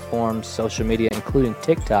podcasting platforms, social media, including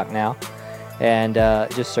TikTok now. And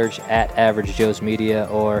just search at Average Joe's Media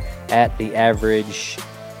or at the Average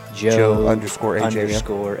Joe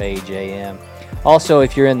 _AJM. Also,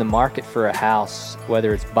 if you're in the market for a house,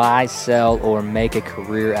 whether it's buy, sell, or make a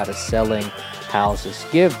career out of selling houses,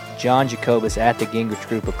 give John Jacobus at the Gingrich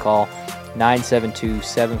Group a call,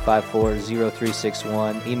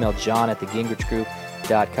 972-754-0361. Email John at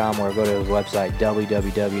thegingrichgroup.com or go to his website,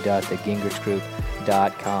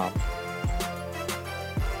 www.thegingrichgroup.com.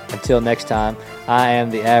 Until next time, I am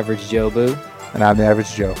the Average Joe Boo. And I'm the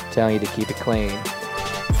Average Joe. Telling you to keep it clean.